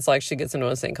thing. It's like she gets into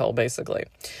a sinkhole, basically.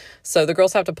 So the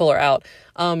girls have to pull her out.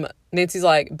 Nancy's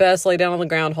like, Bess, lay down on the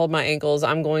ground, hold my ankles.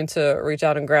 I'm going to reach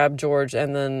out and grab George,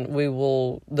 and then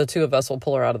the two of us will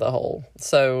pull her out of the hole.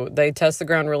 So they test the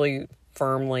ground really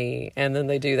firmly, and then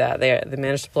they do that. They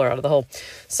manage to pull her out of the hole.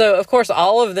 So, of course,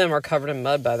 all of them are covered in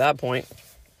mud by that point.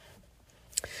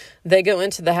 They go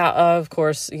into the house. Of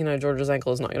course, George's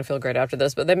ankle is not going to feel great after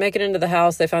this, but they make it into the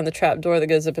house. They find the trap door that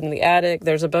goes up into the attic.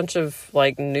 There's a bunch of,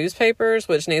 like, newspapers,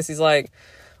 which Nancy's like,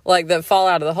 that fall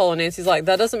out of the hole. And Nancy's like,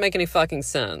 that doesn't make any fucking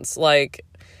sense. Like,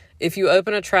 if you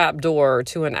open a trap door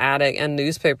to an attic and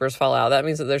newspapers fall out, that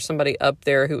means that there's somebody up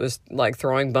there who was, like,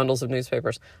 throwing bundles of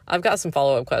newspapers. I've got some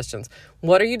follow-up questions.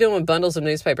 What are you doing with bundles of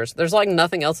newspapers? There's, like,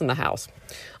 nothing else in the house.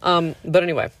 But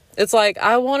anyway, it's like,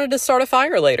 I wanted to start a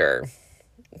fire later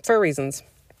for reasons.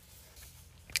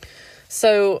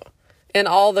 So in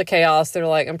all the chaos, they're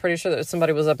like, I'm pretty sure that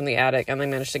somebody was up in the attic, and they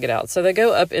managed to get out. So they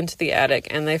go up into the attic,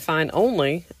 and they find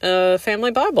only a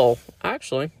family Bible,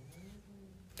 actually.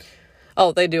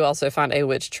 Oh, they do also find a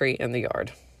witch tree in the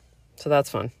yard. So that's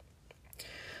fun.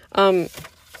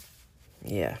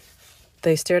 Yeah.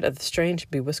 They stared at the strange,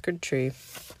 bewhiskered tree.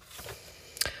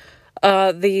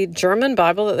 The German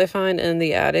Bible that they find in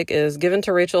the attic is given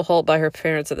to Rachel Holt by her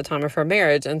parents at the time of her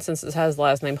marriage. And since it has the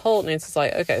last name Holt, Nancy's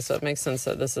like, okay, so it makes sense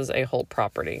that this is a Holt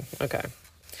property. Okay.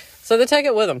 So they take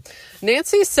it with them.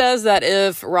 Nancy says that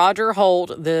if Roger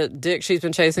Holt, the dick she's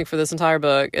been chasing for this entire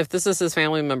book, if this is his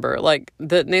family member, like,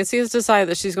 that Nancy has decided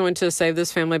that she's going to save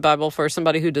this family Bible for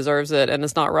somebody who deserves it, and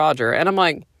it's not Roger. And I'm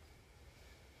like,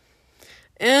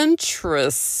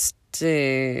 interesting.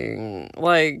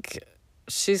 Like,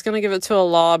 she's going to give it to a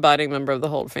law-abiding member of the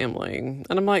Holt family. And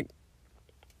I'm like,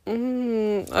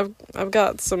 I've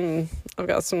got some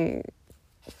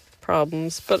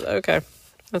problems, but okay,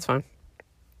 that's fine.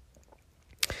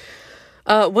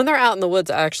 When they're out in the woods,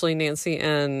 actually, Nancy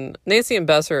and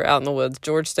Bess are out in the woods.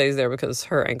 George stays there because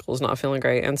her ankle is not feeling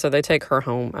great, and so they take her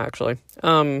home, actually.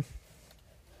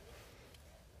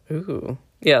 Ooh,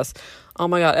 yes. Oh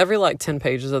my God, every, 10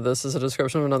 pages of this is a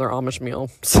description of another Amish meal.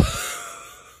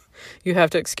 You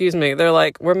have to excuse me. They're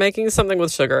like, we're making something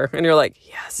with sugar. And you're like,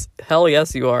 yes, hell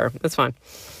yes, you are. It's fine.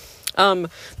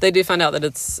 They do find out that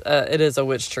it is a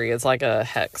witch tree. It's like a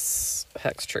hex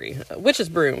tree. Witch's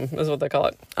broom is what they call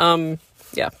it.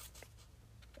 Yeah.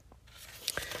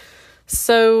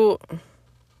 So,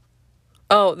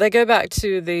 they go back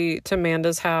to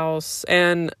Manda's house,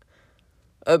 and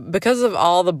because of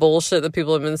all the bullshit that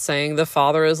people have been saying, the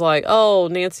father is like, oh,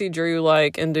 Nancy Drew,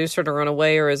 like, induced her to run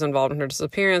away or is involved in her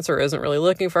disappearance or isn't really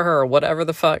looking for her or whatever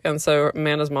the fuck. And so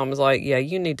Amanda's mom is like, yeah,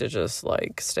 you need to just,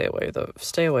 like, stay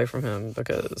away from him,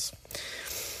 because...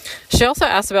 She also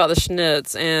asked about the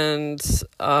Schnitz, and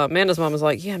Amanda's mom was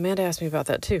like, yeah, Amanda asked me about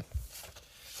that too.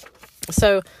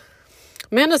 So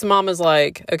Amanda's mom is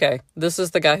like, okay, this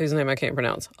is the guy whose name I can't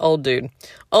pronounce. Old dude.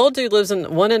 Old dude lives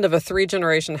in one end of a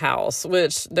 3-generation house,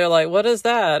 which they're like, what is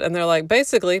that? And they're like,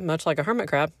 basically, much like a hermit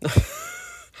crab.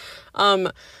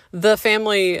 The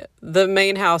family, the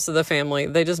main house of the family,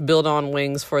 they just build on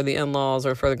wings for the in-laws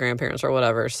or for the grandparents or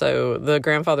whatever. So the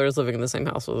grandfather is living in the same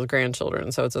house with his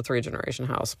grandchildren. So it's a 3-generation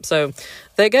house. So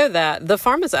they go that. The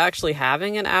farm is actually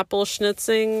having an apple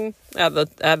schnitzing at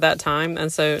that time.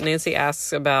 And so Nancy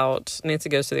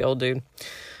goes to the old dude,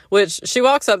 which she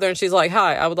walks up there and she's like,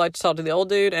 hi, I would like to talk to the old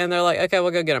dude. And they're like, okay,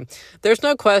 we'll go get him. There's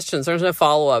no questions. There's no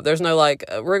follow-up. There's no like,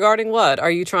 regarding what? Are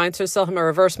you trying to sell him a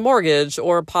reverse mortgage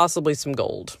or possibly some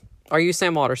gold? Are you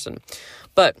Sam Waterston?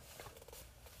 But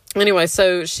anyway,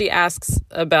 so she asks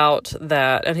about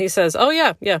that. And he says, oh,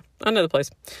 yeah, I know the place.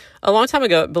 A long time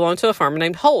ago, it belonged to a farmer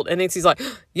named Holt. And Nancy's like,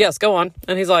 yes, go on.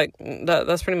 And he's like,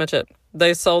 that's pretty much it.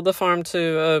 They sold the farm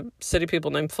to city people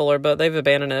named Fuller, but they've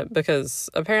abandoned it because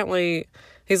apparently...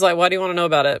 He's like, why do you want to know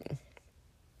about it?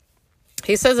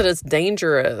 He says that it's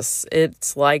dangerous.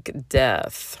 It's like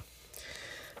death.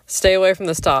 Stay away from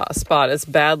the spot. It's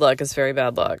bad luck. It's very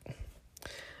bad luck.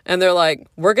 And they're like,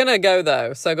 we're going to go,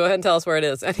 though. So go ahead and tell us where it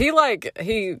is. And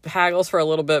he haggles for a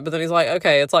little bit, but then he's like,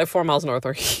 okay, it's like 4 miles north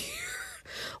of here.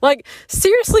 Like,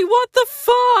 seriously, what the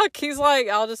fuck? He's like,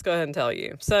 I'll just go ahead and tell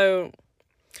you. So...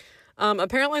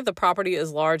 apparently the property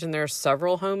is large and there are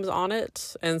several homes on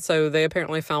it. And so they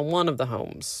apparently found one of the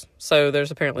homes. So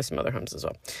there's apparently some other homes as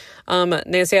well.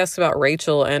 Nancy asks about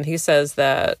Rachel, and he says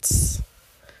that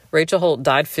Rachel Holt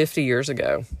died 50 years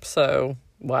ago. So,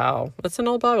 wow, that's an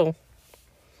old Bible.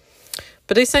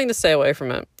 But he's saying to stay away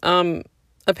from it.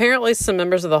 Apparently some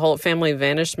members of the Holt family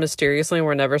vanished mysteriously and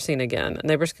were never seen again.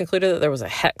 Neighbors concluded that there was a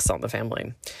hex on the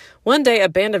family. One day, a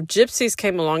band of gypsies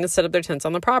came along and set up their tents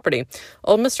on the property.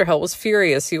 Old Mr. Holt was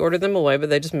furious. He ordered them away,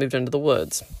 but they just moved into the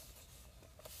woods.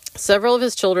 Several of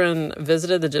his children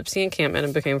visited the gypsy encampment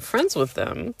and became friends with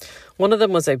them. One of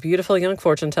them was a beautiful young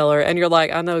fortune teller, and you're like,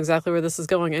 I know exactly where this is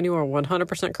going, and you are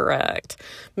 100% correct.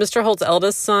 Mr. Holt's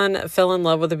eldest son fell in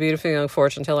love with a beautiful young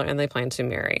fortune teller, and they planned to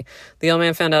marry. The old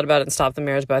man found out about it and stopped the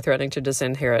marriage by threatening to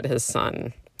disinherit his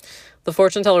son. The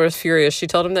fortune teller was furious. She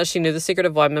told him that she knew the secret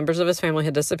of why members of his family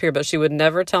had disappeared, but she would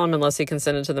never tell him unless he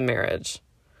consented to the marriage.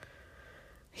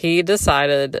 He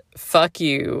decided, fuck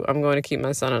you, I'm going to keep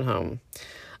my son at home.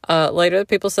 Later,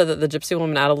 people said that the gypsy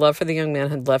woman, out of love for the young man,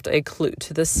 had left a clue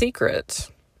to the secret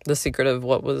of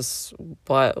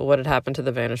what had happened to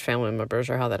the vanished family members,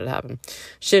 or how that had happened.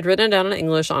 She had written it down in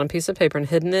English on a piece of paper and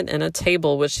hidden it in a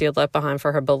table which she had left behind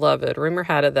for her beloved. Rumor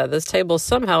had it that this table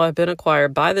somehow had been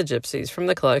acquired by the gypsies from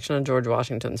the collection of George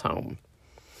Washington's home.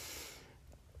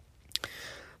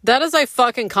 That is a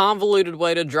fucking convoluted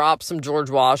way to drop some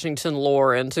George Washington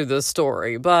lore into this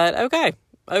story, but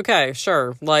okay,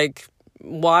 sure, like...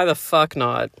 Why the fuck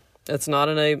not? It's not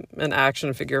an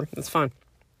action figure. It's fine.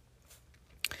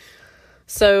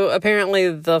 So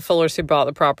apparently the Fullers who bought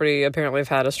the property apparently have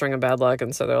had a string of bad luck,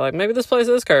 and so they're like, maybe this place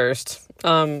is cursed.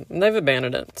 And they've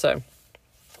abandoned it. So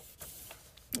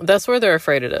that's where they're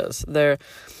afraid it is.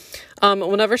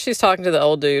 Whenever she's talking to the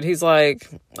old dude, he's like,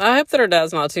 I hope that her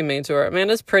dad's not too mean to her.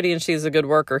 Amanda's pretty and she's a good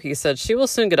worker. He said, she will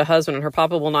soon get a husband and her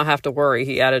papa will not have to worry,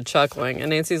 he added, chuckling.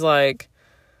 And Nancy's like,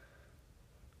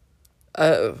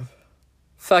 oh,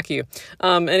 fuck you.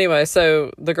 Anyway,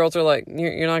 so the girls are like,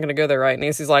 you're not going to go there, right?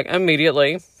 Nancy's like,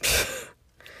 immediately.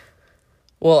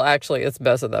 Well, actually, it's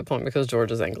Bess at that point because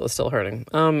George's ankle is still hurting.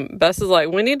 Bess is like,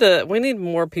 we need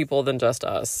more people than just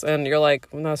us. And you're like,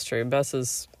 well, that's true. Bess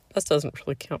doesn't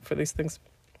really count for these things.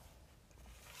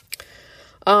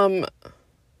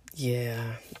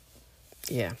 Yeah.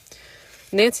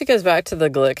 Nancy goes back to the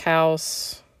Glick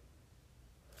house.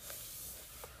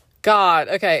 God,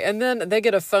 okay, and then they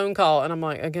get a phone call, and I'm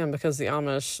like, again, because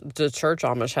the church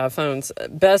Amish have phones,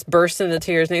 Bess bursts into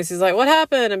tears. Nancy's like, what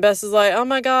happened? And Bess is like, oh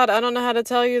my God, I don't know how to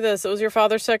tell you this. It was your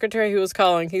father's secretary who was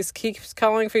calling. He keeps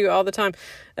calling for you all the time.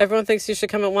 Everyone thinks you should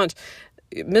come at once.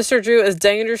 Mr. Drew is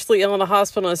dangerously ill in a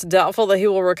hospital, and it's doubtful that he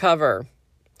will recover.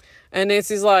 And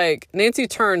Nancy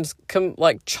turns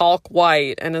like chalk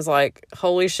white and is like,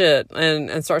 holy shit,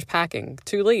 and starts packing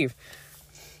to leave.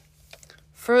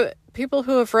 For people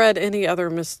who have read any other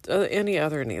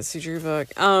Nancy Drew book,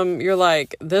 you're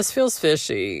like, this feels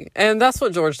fishy. And that's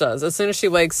what George does. As soon as she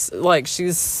wakes, like,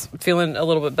 she's feeling a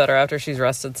little bit better after she's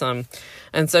rested some.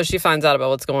 And so she finds out about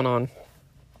what's going on.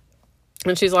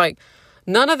 And she's like,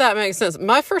 none of that makes sense.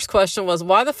 My first question was,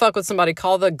 why the fuck would somebody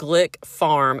call the Glick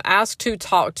farm, ask to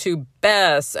talk to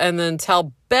Bess, and then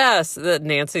tell Bess that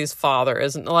Nancy's father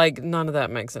isn't, like, none of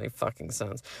that makes any fucking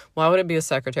sense. Why would it be a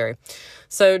secretary?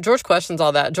 So George questions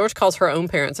all that. George calls her own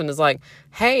parents and is like,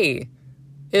 hey,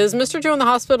 is Mr. Drew in the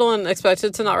hospital and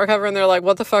expected to not recover? And they're like,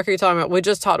 what the fuck are you talking about? We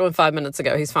just talked to him 5 minutes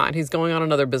ago. He's fine. He's going on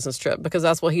another business trip, because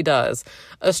that's what he does.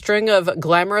 A string of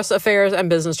glamorous affairs and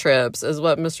business trips is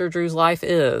what Mr. Drew's life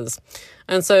is.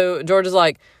 And so George is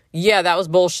like, yeah, that was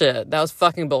bullshit. That was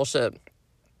fucking bullshit.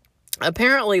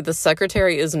 Apparently the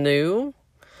secretary is new.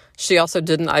 She also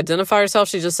didn't identify herself.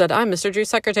 She just said, I'm Mr. Drew's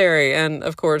secretary. And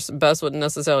of course, Bess wouldn't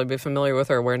necessarily be familiar with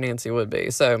her where Nancy would be.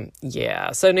 So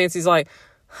yeah. So Nancy's like,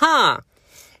 huh.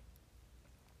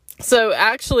 So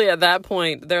actually at that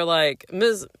point, they're like,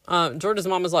 George's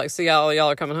mom is like, see, y'all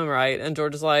are coming home, right? And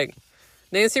George is like,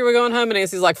 Nancy, we're going home. And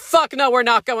Nancy's like, fuck no, we're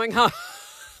not going home.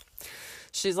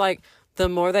 She's like, the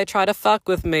more they try to fuck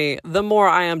with me, the more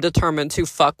I am determined to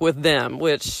fuck with them,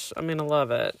 which, I mean, I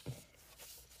love it.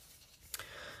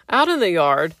 Out in the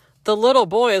yard, the little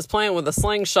boy is playing with a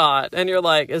slingshot, and you're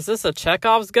like, is this a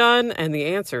Chekhov's gun? And the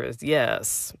answer is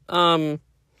yes.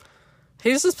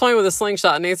 He's just playing with a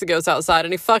slingshot, and Nancy goes outside,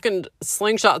 and he fucking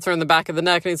slingshots her in the back of the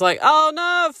neck, and he's like, oh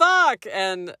no, fuck!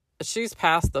 And she's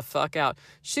passed the fuck out.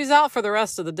 She's out for the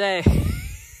rest of the day.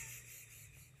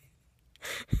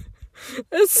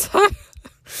 It's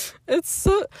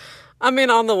so, I mean,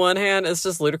 on the one hand, it's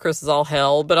just ludicrous as all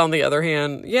hell, but on the other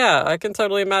hand, yeah, I can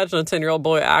totally imagine a 10-year-old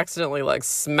boy accidentally, like,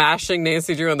 smashing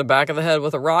Nancy Drew in the back of the head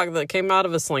with a rock that came out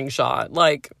of a slingshot.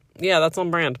 Like, yeah, that's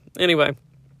on brand. Anyway.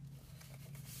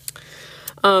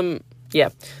 Yeah.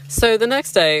 So the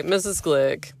next day, Mrs.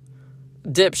 Glick,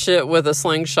 dipshit with a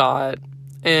slingshot,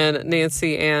 and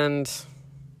Nancy and...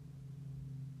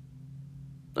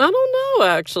 I don't know,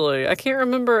 actually. I can't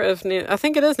remember if... I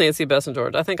think it is Nancy, Bess, and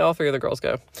George. I think all three of the girls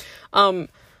go.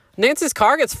 Nancy's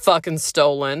car gets fucking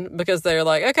stolen because they're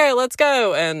like, okay, let's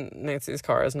go. And Nancy's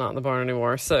car is not in the barn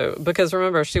anymore. So, because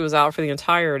remember, she was out for the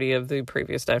entirety of the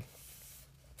previous day.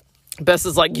 Bess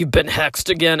is like, you've been hexed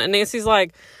again. And Nancy's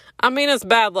like, I mean, it's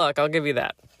bad luck. I'll give you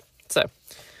that.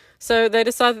 So they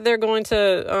decide that they're going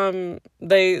to...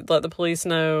 they let the police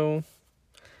know.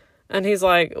 And he's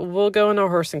like, we'll go in a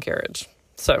horse and carriage.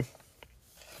 So,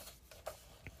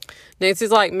 Nancy's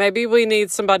like, maybe we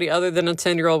need somebody other than a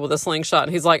 10-year-old with a slingshot.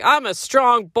 And he's like, I'm a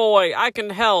strong boy. I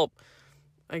can help.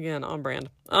 Again, on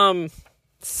brand.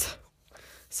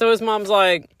 So his mom's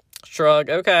like,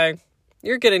 shrug. Okay,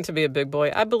 you're getting to be a big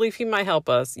boy. I believe he might help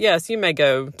us. Yes, you may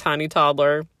go, tiny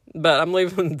toddler. But I'm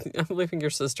leaving your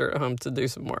sister at home to do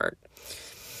some work.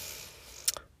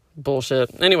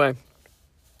 Bullshit. Anyway.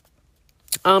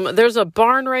 There's a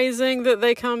barn raising that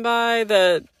they come by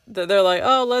that they're like,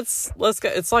 oh, let's go.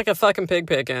 It's like a fucking pig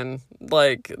picking.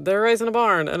 Like, they're raising a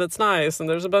barn and it's nice and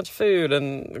there's a bunch of food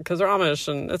and because they're Amish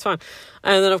and it's fine.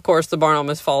 And then of course the barn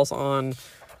almost falls on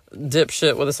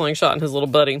dipshit with a slingshot and his little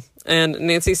buddy. And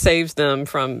Nancy saves them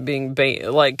from being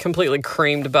completely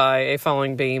creamed by a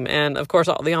falling beam. And of course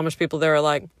all the Amish people there are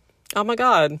like, oh my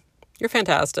God, you're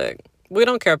fantastic. We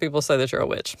don't care if people say that you're a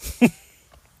witch.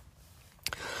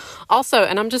 Also,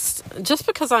 and I'm just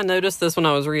because I noticed this when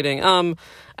I was reading,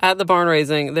 at the barn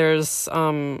raising, there's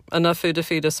enough food to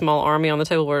feed a small army on the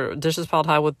table where dishes piled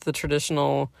high with the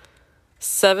traditional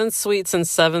 7 sweets and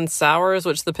 7 sours,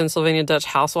 which the Pennsylvania Dutch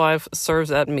housewife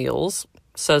serves at meals,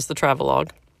 says the travelogue.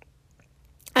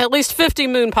 At least 50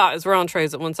 moon pies were on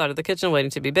trays at one side of the kitchen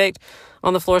waiting to be baked.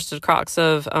 On the floor stood crocks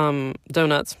of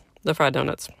donuts, the fried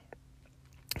donuts.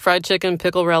 Fried chicken,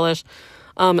 pickle relish.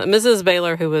 Mrs.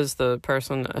 Baylor, who is the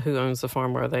person who owns the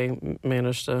farm where they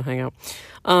managed to hang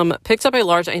out, picked up a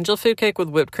large angel food cake with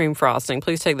whipped cream frosting.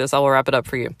 Please take this. I will wrap it up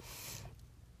for you.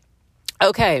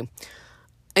 Okay.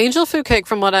 Angel food cake,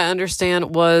 from what I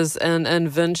understand, was an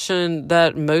invention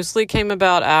that mostly came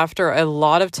about after a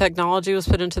lot of technology was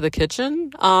put into the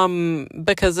kitchen,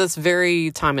 because it's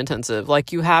very time intensive.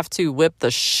 Like, you have to whip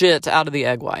the shit out of the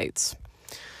egg whites.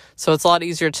 So it's a lot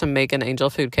easier to make an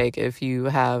angel food cake if you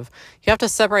have to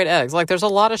separate eggs. Like, there's a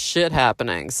lot of shit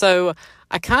happening. So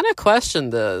I kind of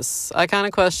questioned this. I kind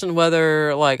of questioned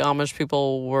whether, like, Amish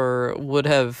people would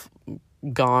have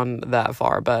gone that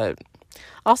far. But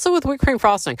also with whipped cream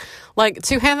frosting, like,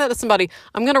 to hand that to somebody,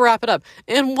 I'm going to wrap it up.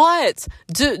 And what?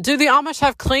 Do the Amish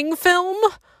have cling film?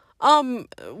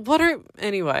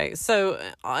 Anyway, so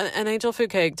an angel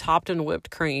food cake topped in whipped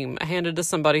cream handed to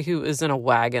somebody who is in a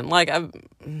wagon. Like,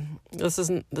 this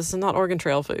is not Oregon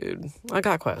Trail food. I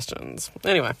got questions.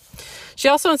 Anyway, she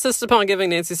also insisted upon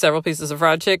giving Nancy several pieces of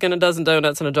fried chicken, a dozen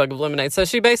donuts, and a jug of lemonade. So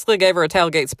she basically gave her a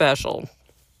tailgate special.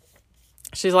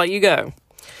 She's like, you go.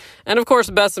 And of course,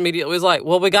 Bess immediately was like,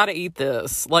 well, we got to eat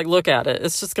this. Like, look at it.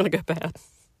 It's just going to go bad.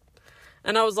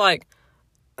 And I was like,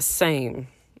 same.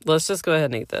 Let's just go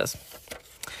ahead and eat this.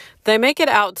 They make it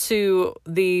out to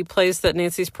the place that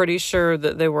Nancy's pretty sure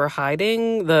that they were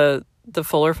hiding, the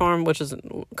Fuller farm, which is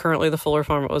currently the Fuller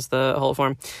farm. It was the Holt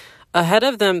farm. Ahead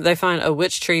of them, they find a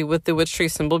witch tree with the witch tree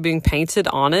symbol being painted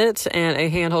on it, and a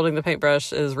hand holding the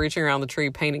paintbrush is reaching around the tree,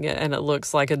 painting it, and it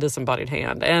looks like a disembodied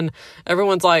hand. And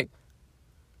everyone's like,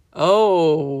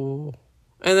 oh.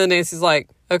 And then Nancy's like,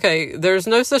 okay, there's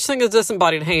no such thing as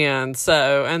disembodied hand.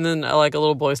 So, and then like a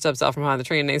little boy steps out from behind the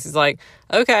tree, and Nancy's like,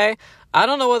 okay, I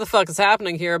don't know what the fuck is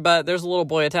happening here, but there's a little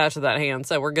boy attached to that hand,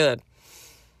 so we're good.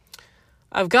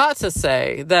 I've got to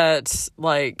say that,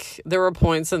 like, there were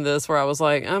points in this where I was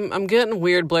like, I'm getting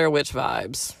weird Blair Witch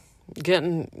vibes.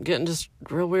 Getting just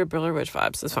real weird Blair Witch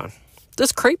vibes. It's fine.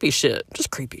 Just creepy shit.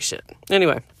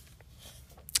 Anyway.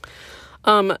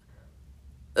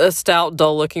 A stout,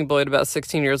 dull-looking boy at about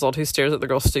 16 years old who stares at the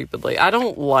girl stupidly. I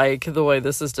don't like the way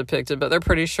this is depicted, but they're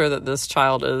pretty sure that this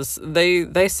child is...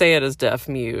 They say it as deaf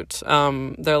mute.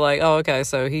 They're like, oh, okay,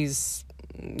 so he's...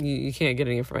 You can't get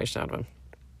any information out of him.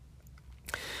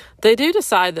 They do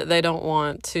decide that they don't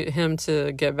want him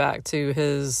to get back to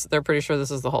his... They're pretty sure this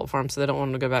is the Holt farm, so they don't want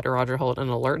him to go back to Roger Holt and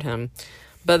alert him.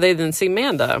 But they then see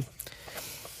Manda.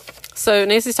 So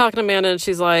Nancy's talking to Amanda, and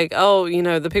she's like, oh,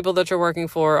 the people that you're working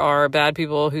for are bad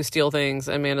people who steal things.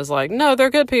 And Amanda's like, no, they're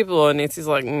good people. And Nancy's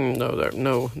like,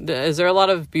 no. Is there a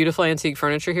lot of beautiful antique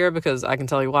furniture here? Because I can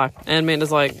tell you why. And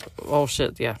Amanda's like, oh,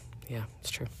 shit, yeah, it's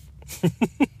true.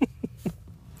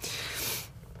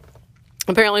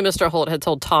 Apparently, Mr. Holt had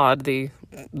told Todd, the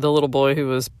little boy who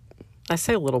was, I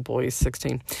say little boy, he's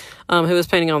 16, who was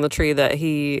painting on the tree, that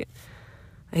he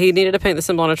needed to paint the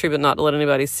symbol on a tree, but not to let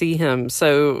anybody see him.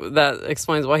 So that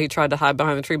explains why he tried to hide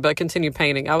behind the tree, but continued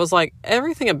painting. I was like,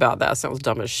 everything about that sounds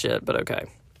dumb as shit, but okay.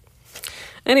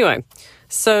 Anyway,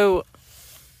 so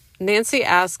Nancy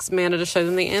asks Amanda to show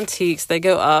them the antiques. They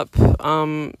go up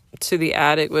to the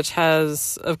attic, which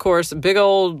has, of course, big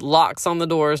old locks on the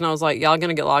doors. And I was like, y'all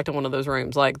gonna get locked in one of those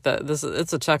rooms. Like,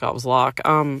 it's a Chekhov's lock.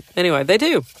 Anyway, they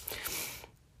do.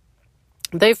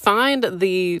 They find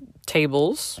the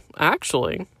tables,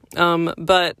 actually,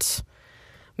 but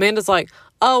Amanda's like,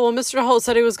 oh, well, Mr. Holt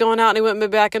said he was going out and he wouldn't be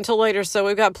back until later, so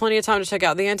we've got plenty of time to check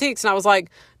out the antiques. And I was like,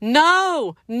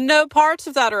 no parts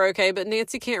of that are okay, but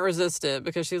Nancy can't resist it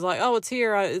because she's like, oh, it's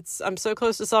here. I'm so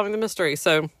close to solving the mystery.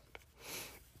 So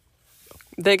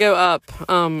they go up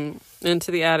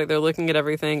into the attic. They're looking at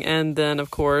everything, and then,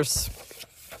 of course,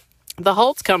 the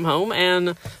Holts come home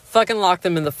and fucking lock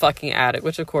them in the fucking attic,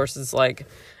 which of course is like,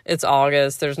 it's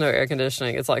August, there's no air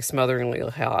conditioning, it's like smotheringly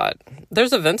hot.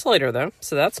 There's a ventilator though,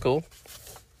 so that's cool.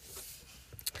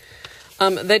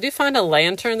 They do find a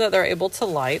lantern that they're able to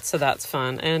light, so that's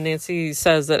fun. And Nancy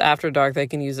says that after dark they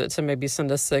can use it to maybe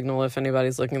send a signal if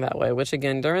anybody's looking that way, which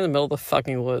again, they're in the middle of the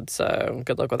fucking woods, so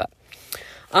good luck with that.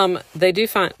 They do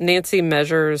find, Nancy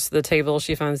measures the table.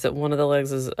 She finds that one of the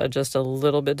legs is just a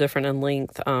little bit different in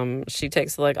length. She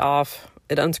takes the leg off.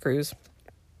 It unscrews.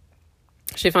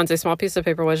 She finds a small piece of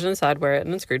paper wedged inside, wear it,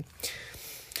 and unscrewed.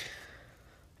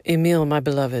 Emile, my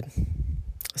beloved,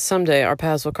 someday our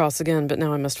paths will cross again, but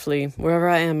now I must flee. Wherever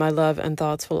I am, my love and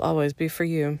thoughts will always be for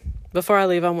you. Before I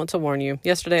leave, I want to warn you.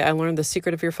 Yesterday, I learned the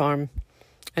secret of your farm.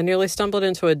 I nearly stumbled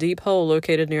into a deep hole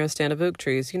located near a stand of oak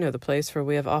trees. You know the place, for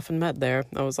we have often met there.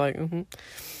 I was like,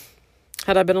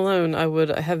 Had I been alone, I would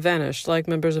have vanished like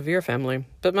members of your family.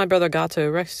 But my brother Gato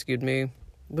rescued me.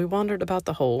 We wandered about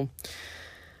the hole.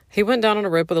 He went down on a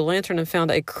rope with a lantern and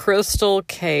found a crystal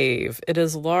cave. It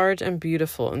is large and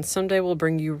beautiful, and someday will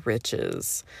bring you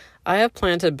riches. I have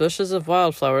planted bushes of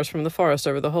wildflowers from the forest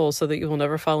over the hole so that you will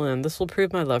never fall in. This will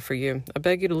prove my love for you. I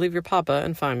beg you to leave your papa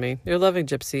and find me. Your loving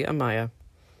gypsy, Amaya.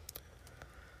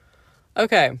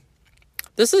 Okay,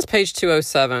 this is page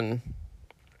 207.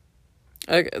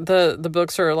 The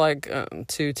books are like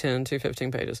 210,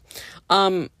 215 pages.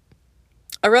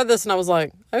 I read this and I was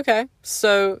like, okay,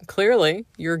 so clearly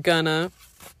you're gonna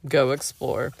go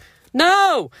explore.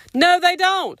 No, they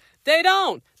don't.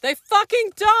 They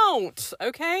fucking don't.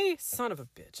 Okay, son of a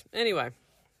bitch. Anyway,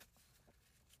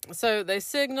 so they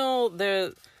signal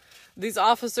these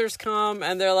officers come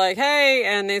and they're like, hey,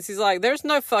 and Nancy's like, there's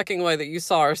no fucking way that you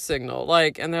saw our signal.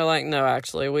 Like, and they're like, no,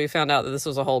 actually, we found out that this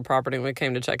was a hold property and we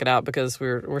came to check it out because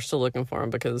we're still looking for him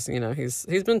because, you know, he's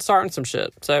been starting some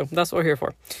shit. So that's what we're here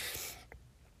for.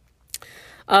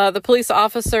 The police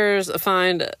officers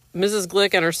find Mrs.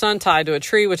 Glick and her son tied to a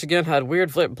tree, which again had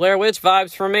weird Blair Witch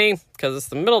vibes for me because it's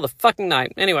the middle of the fucking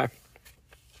night. Anyway.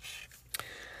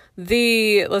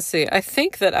 Let's see, I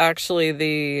think that actually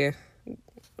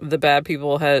the bad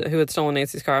people who had stolen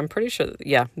Nancy's car, I'm pretty sure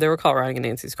they were caught riding in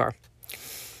Nancy's car.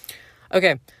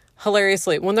 Okay,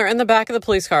 hilariously, when they're in the back of the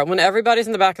police car, when everybody's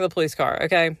in the back of the police car,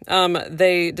 okay,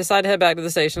 they decide to head back to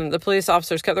the station. The police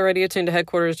officers kept the radio tuned to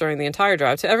headquarters during the entire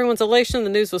drive. To everyone's elation, the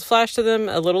news was flashed to them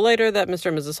a little later that Mr.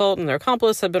 and Mrs. Holt and their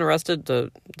accomplice had been arrested,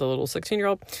 the little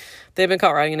 16-year-old. They had been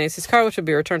caught riding in Nancy's car, which would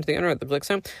be returned to the owner at the Glick's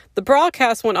home. The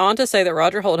broadcast went on to say that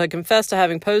Roger Holt had confessed to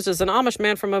having posed as an Amish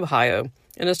man from Ohio.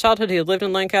 In his childhood, he had lived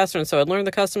in Lancaster and so had learned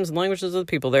the customs and languages of the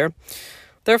people there.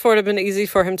 Therefore, it had been easy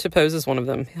for him to pose as one of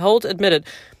them. Holt admitted,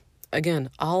 again,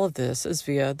 all of this is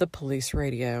via the police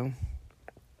radio.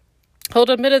 Holt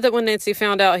admitted that when Nancy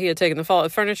found out he had taken the fallen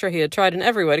furniture, he had tried in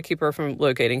every way to keep her from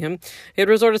locating him. He had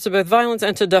resorted to both violence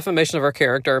and to defamation of her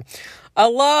character. I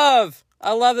love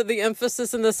that the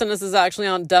emphasis in this sentence is actually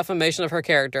on defamation of her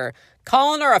character.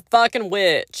 Calling her a fucking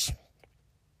witch.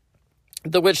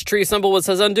 The witch tree symbol was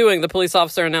his undoing, the police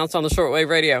officer announced on the shortwave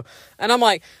radio. And I'm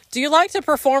like, do you like to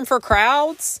perform for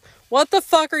crowds? What the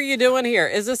fuck are you doing here?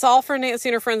 Is this all for Nancy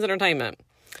and her friends' entertainment?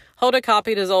 Holt had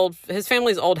copied his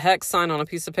family's old hex sign on a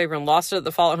piece of paper and lost it at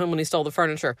the Follett home when he stole the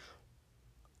furniture.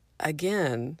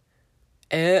 Again,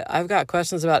 I've got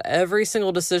questions about every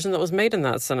single decision that was made in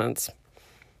that sentence.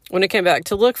 When he came back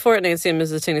to look for it, Nancy and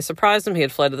Mrs. Tenney surprised him. He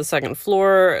had fled to the second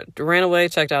floor, ran away,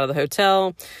 checked out of the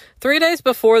hotel. 3 days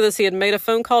before this, he had made a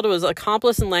phone call to his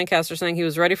accomplice in Lancaster saying he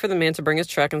was ready for the man to bring his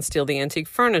truck and steal the antique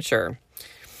furniture.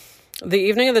 The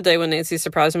evening of the day when Nancy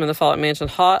surprised him in the Follett mansion,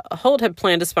 Holt had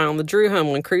planned to spy on the Drew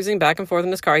home. When cruising back and forth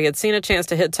in his car, he had seen a chance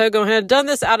to hit Togo and had done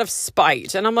this out of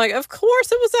spite. And I'm like, of course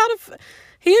it was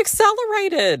he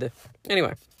accelerated.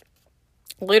 Anyway.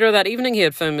 Later that evening, he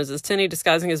had phoned Mrs. Tenney,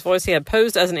 disguising his voice. He had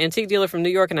posed as an antique dealer from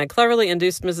New York and had cleverly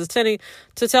induced Mrs. Tenney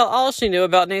to tell all she knew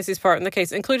about Nancy's part in the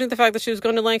case, including the fact that she was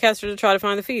going to Lancaster to try to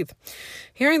find the thief.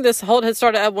 Hearing this, Holt had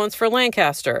started at once for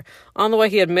Lancaster. On the way,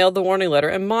 he had mailed the warning letter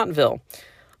in Montville.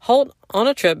 Holt, on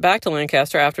a trip back to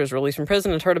Lancaster after his release from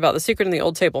prison, had heard about the secret in the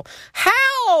old table.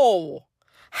 How?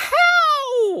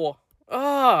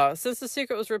 Since the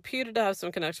secret was reputed to have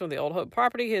some connection with the old Hope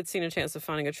property, he had seen a chance of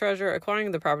finding a treasure,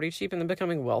 acquiring the property cheap, and then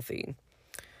becoming wealthy.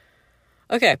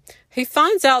 Okay, he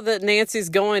finds out that Nancy's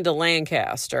going to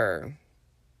Lancaster.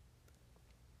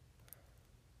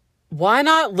 Why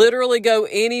not literally go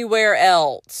anywhere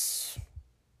else?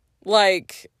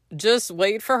 Like, just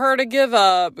wait for her to give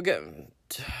up.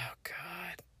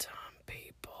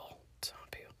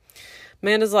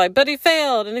 Amanda's like, but he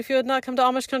failed, and if you had not come to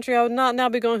Amish country, I would not now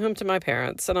be going home to my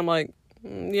parents. And I'm like,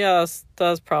 yes,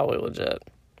 that's probably legit.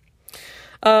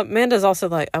 Amanda's also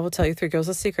like, I will tell you 3 girls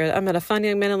a secret. I met a fine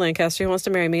young man in Lancaster who wants to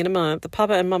marry me in a month. The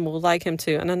papa and mama will like him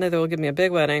too, and I know they will give me a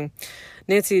big wedding.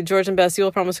 Nancy, George, and Bess, you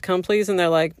will promise to come, please? And they're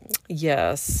like,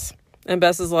 yes. And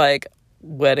Bess is like,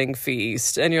 wedding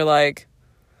feast. And you're like,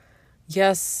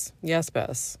 yes,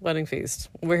 Bess, wedding feast.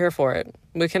 We're here for it.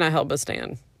 We cannot help but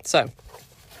stand. So...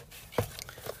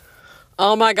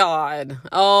 Oh my God.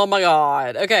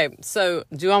 Okay, so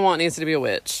do I want Nancy to be a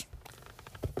witch?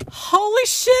 Holy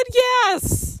shit,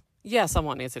 yes! Yes, I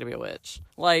want Nancy to be a witch.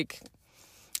 Like,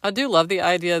 I do love the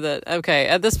idea that, okay,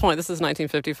 at this point, this is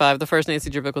 1955. The first Nancy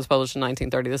Drew book was published in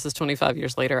 1930. This is 25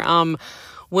 years later.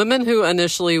 Women who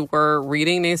initially were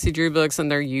reading Nancy Drew books in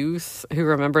their youth, who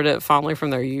remembered it fondly from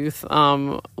their youth,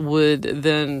 would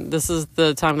then, this is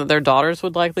the time that their daughters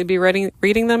would likely be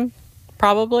reading them.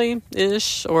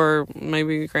 Probably-ish, or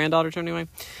maybe granddaughters anyway.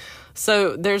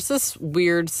 So there's this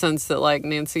weird sense that, like,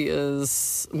 Nancy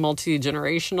is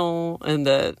multi-generational and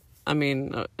that, I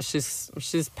mean, she's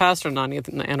past her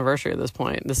 90th anniversary at this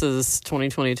point. This is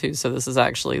 2022, so this is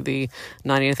actually the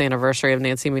 90th anniversary of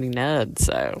Nancy meeting Ned,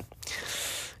 so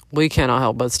we cannot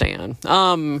help but stand.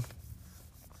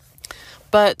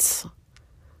 But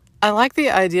I like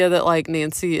the idea that, like,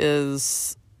 Nancy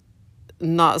is...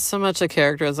 not so much a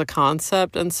character as a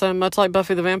concept, and so much like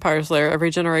Buffy the Vampire Slayer, every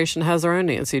generation has their own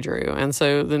Nancy Drew, and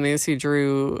so the Nancy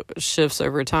Drew shifts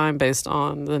over time based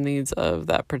on the needs of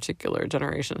that particular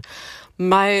generation.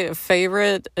 My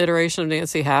favorite iteration of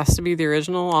Nancy has to be the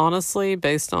original, honestly,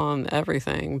 based on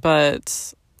everything,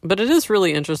 but it is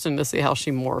really interesting to see how she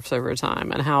morphs over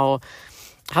time and how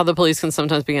how the police can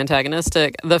sometimes be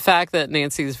antagonistic. The fact that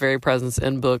Nancy's very presence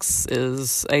in books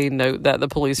is a note that the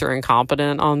police are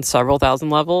incompetent on several thousand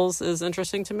levels is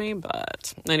interesting to me.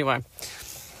 But anyway,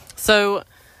 so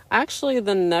actually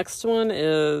the next one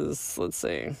is, let's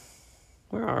see,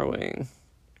 where are we?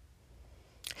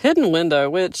 Hidden Window,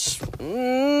 which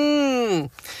Hidden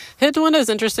Window is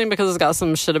interesting because it's got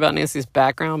some shit about Nancy's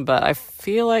background, but I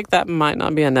feel like that might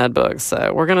not be a Ned book,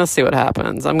 so we're going to see what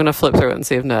happens. I'm going to flip through it and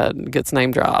see if Ned gets name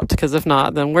dropped, because if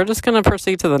not, then we're just going to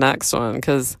proceed to the next one,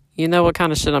 because you know what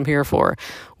kind of shit I'm here for.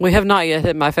 We have not yet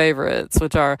hit my favorites,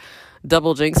 which are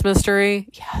Double Jinx Mystery,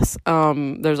 yes.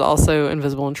 There's also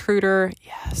Invisible Intruder,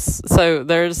 yes. So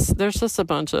there's just a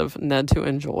bunch of Ned to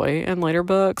enjoy in later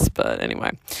books. But anyway,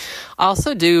 I was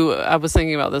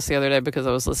thinking about this the other day because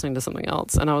I was listening to something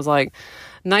else, and I was like,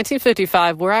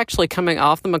 1955, we're actually coming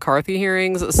off the McCarthy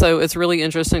hearings, so it's really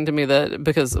interesting to me that,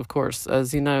 because of course,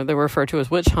 as you know, they were referred to as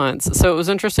witch hunts, so it was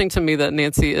interesting to me that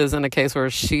Nancy is in a case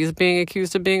where she's being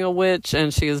accused of being a witch,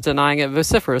 and she is denying it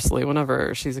vociferously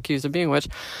whenever she's accused of being a witch.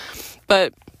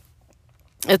 But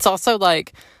it's also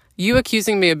like, you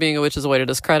accusing me of being a witch is a way to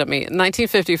discredit me. In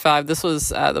 1955, this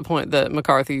was at the point that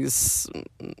McCarthy's,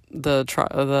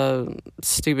 the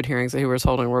stupid hearings that he was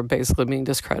holding were basically being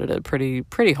discredited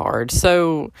pretty hard.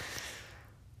 So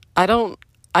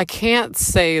I can't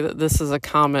say that this is a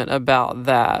comment about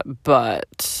that,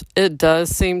 but it does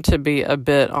seem to be a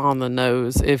bit on the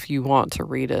nose if you want to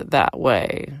read it that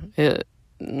way.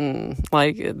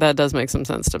 That does make some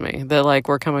sense to me. That, like,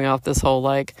 we're coming off this whole,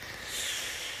 like,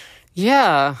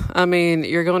 yeah, I mean,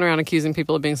 you're going around accusing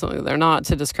people of being something that they're not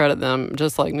to discredit them,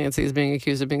 just like Nancy is being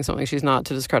accused of being something she's not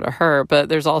to discredit her. But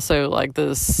there's also, like,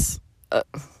 this,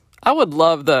 I would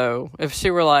love, though, if she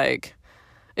were, like,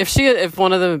 if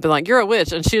one of them had been like, you're a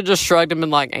witch, and she had just shrugged and been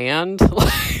like, and,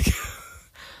 like,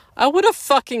 I would have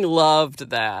fucking loved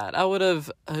that. I would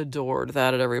have adored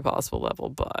that at every possible level,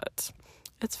 but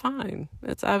it's fine.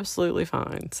 It's absolutely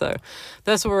fine. So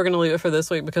that's where we're going to leave it for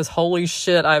this week, because holy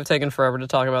shit, I've taken forever to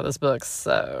talk about this book.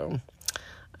 So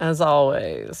as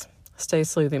always, stay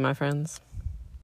sleuthy, my friends.